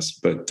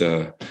podcast. But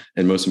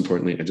and most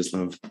importantly, I just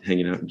love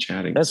hanging out and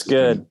chatting. That's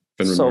good.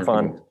 Been so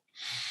fun.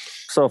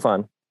 So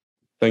fun.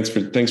 Thanks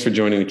for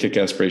joining the Kick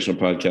Aspirational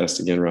podcast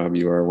again, Rob.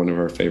 You are one of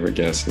our favorite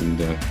guests, and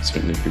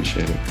certainly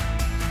appreciate it.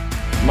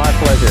 My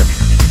pleasure.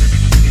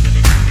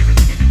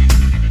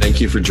 Thank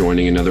you for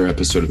joining another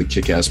episode of the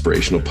Kick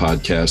Aspirational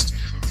podcast.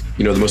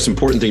 The most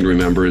important thing to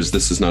remember is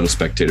this is not a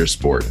spectator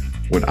sport.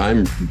 What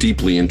I'm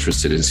deeply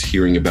interested in is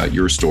hearing about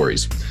your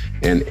stories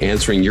and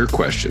answering your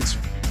questions.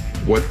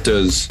 What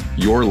does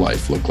your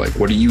life look like?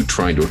 What are you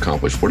trying to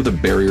accomplish? What are the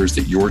barriers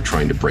that you're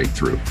trying to break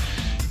through?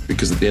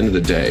 Because at the end of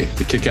the day,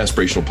 the Kick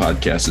Aspirational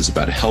podcast is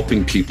about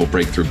helping people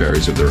break through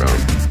barriers of their own.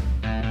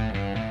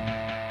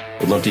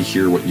 I'd love to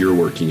hear what you're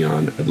working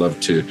on. I'd love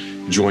to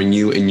join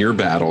you in your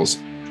battles.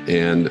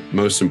 And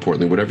most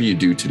importantly, whatever you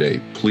do today,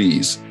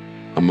 please,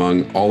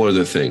 among all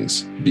other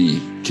things,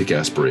 be Kick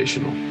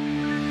Aspirational.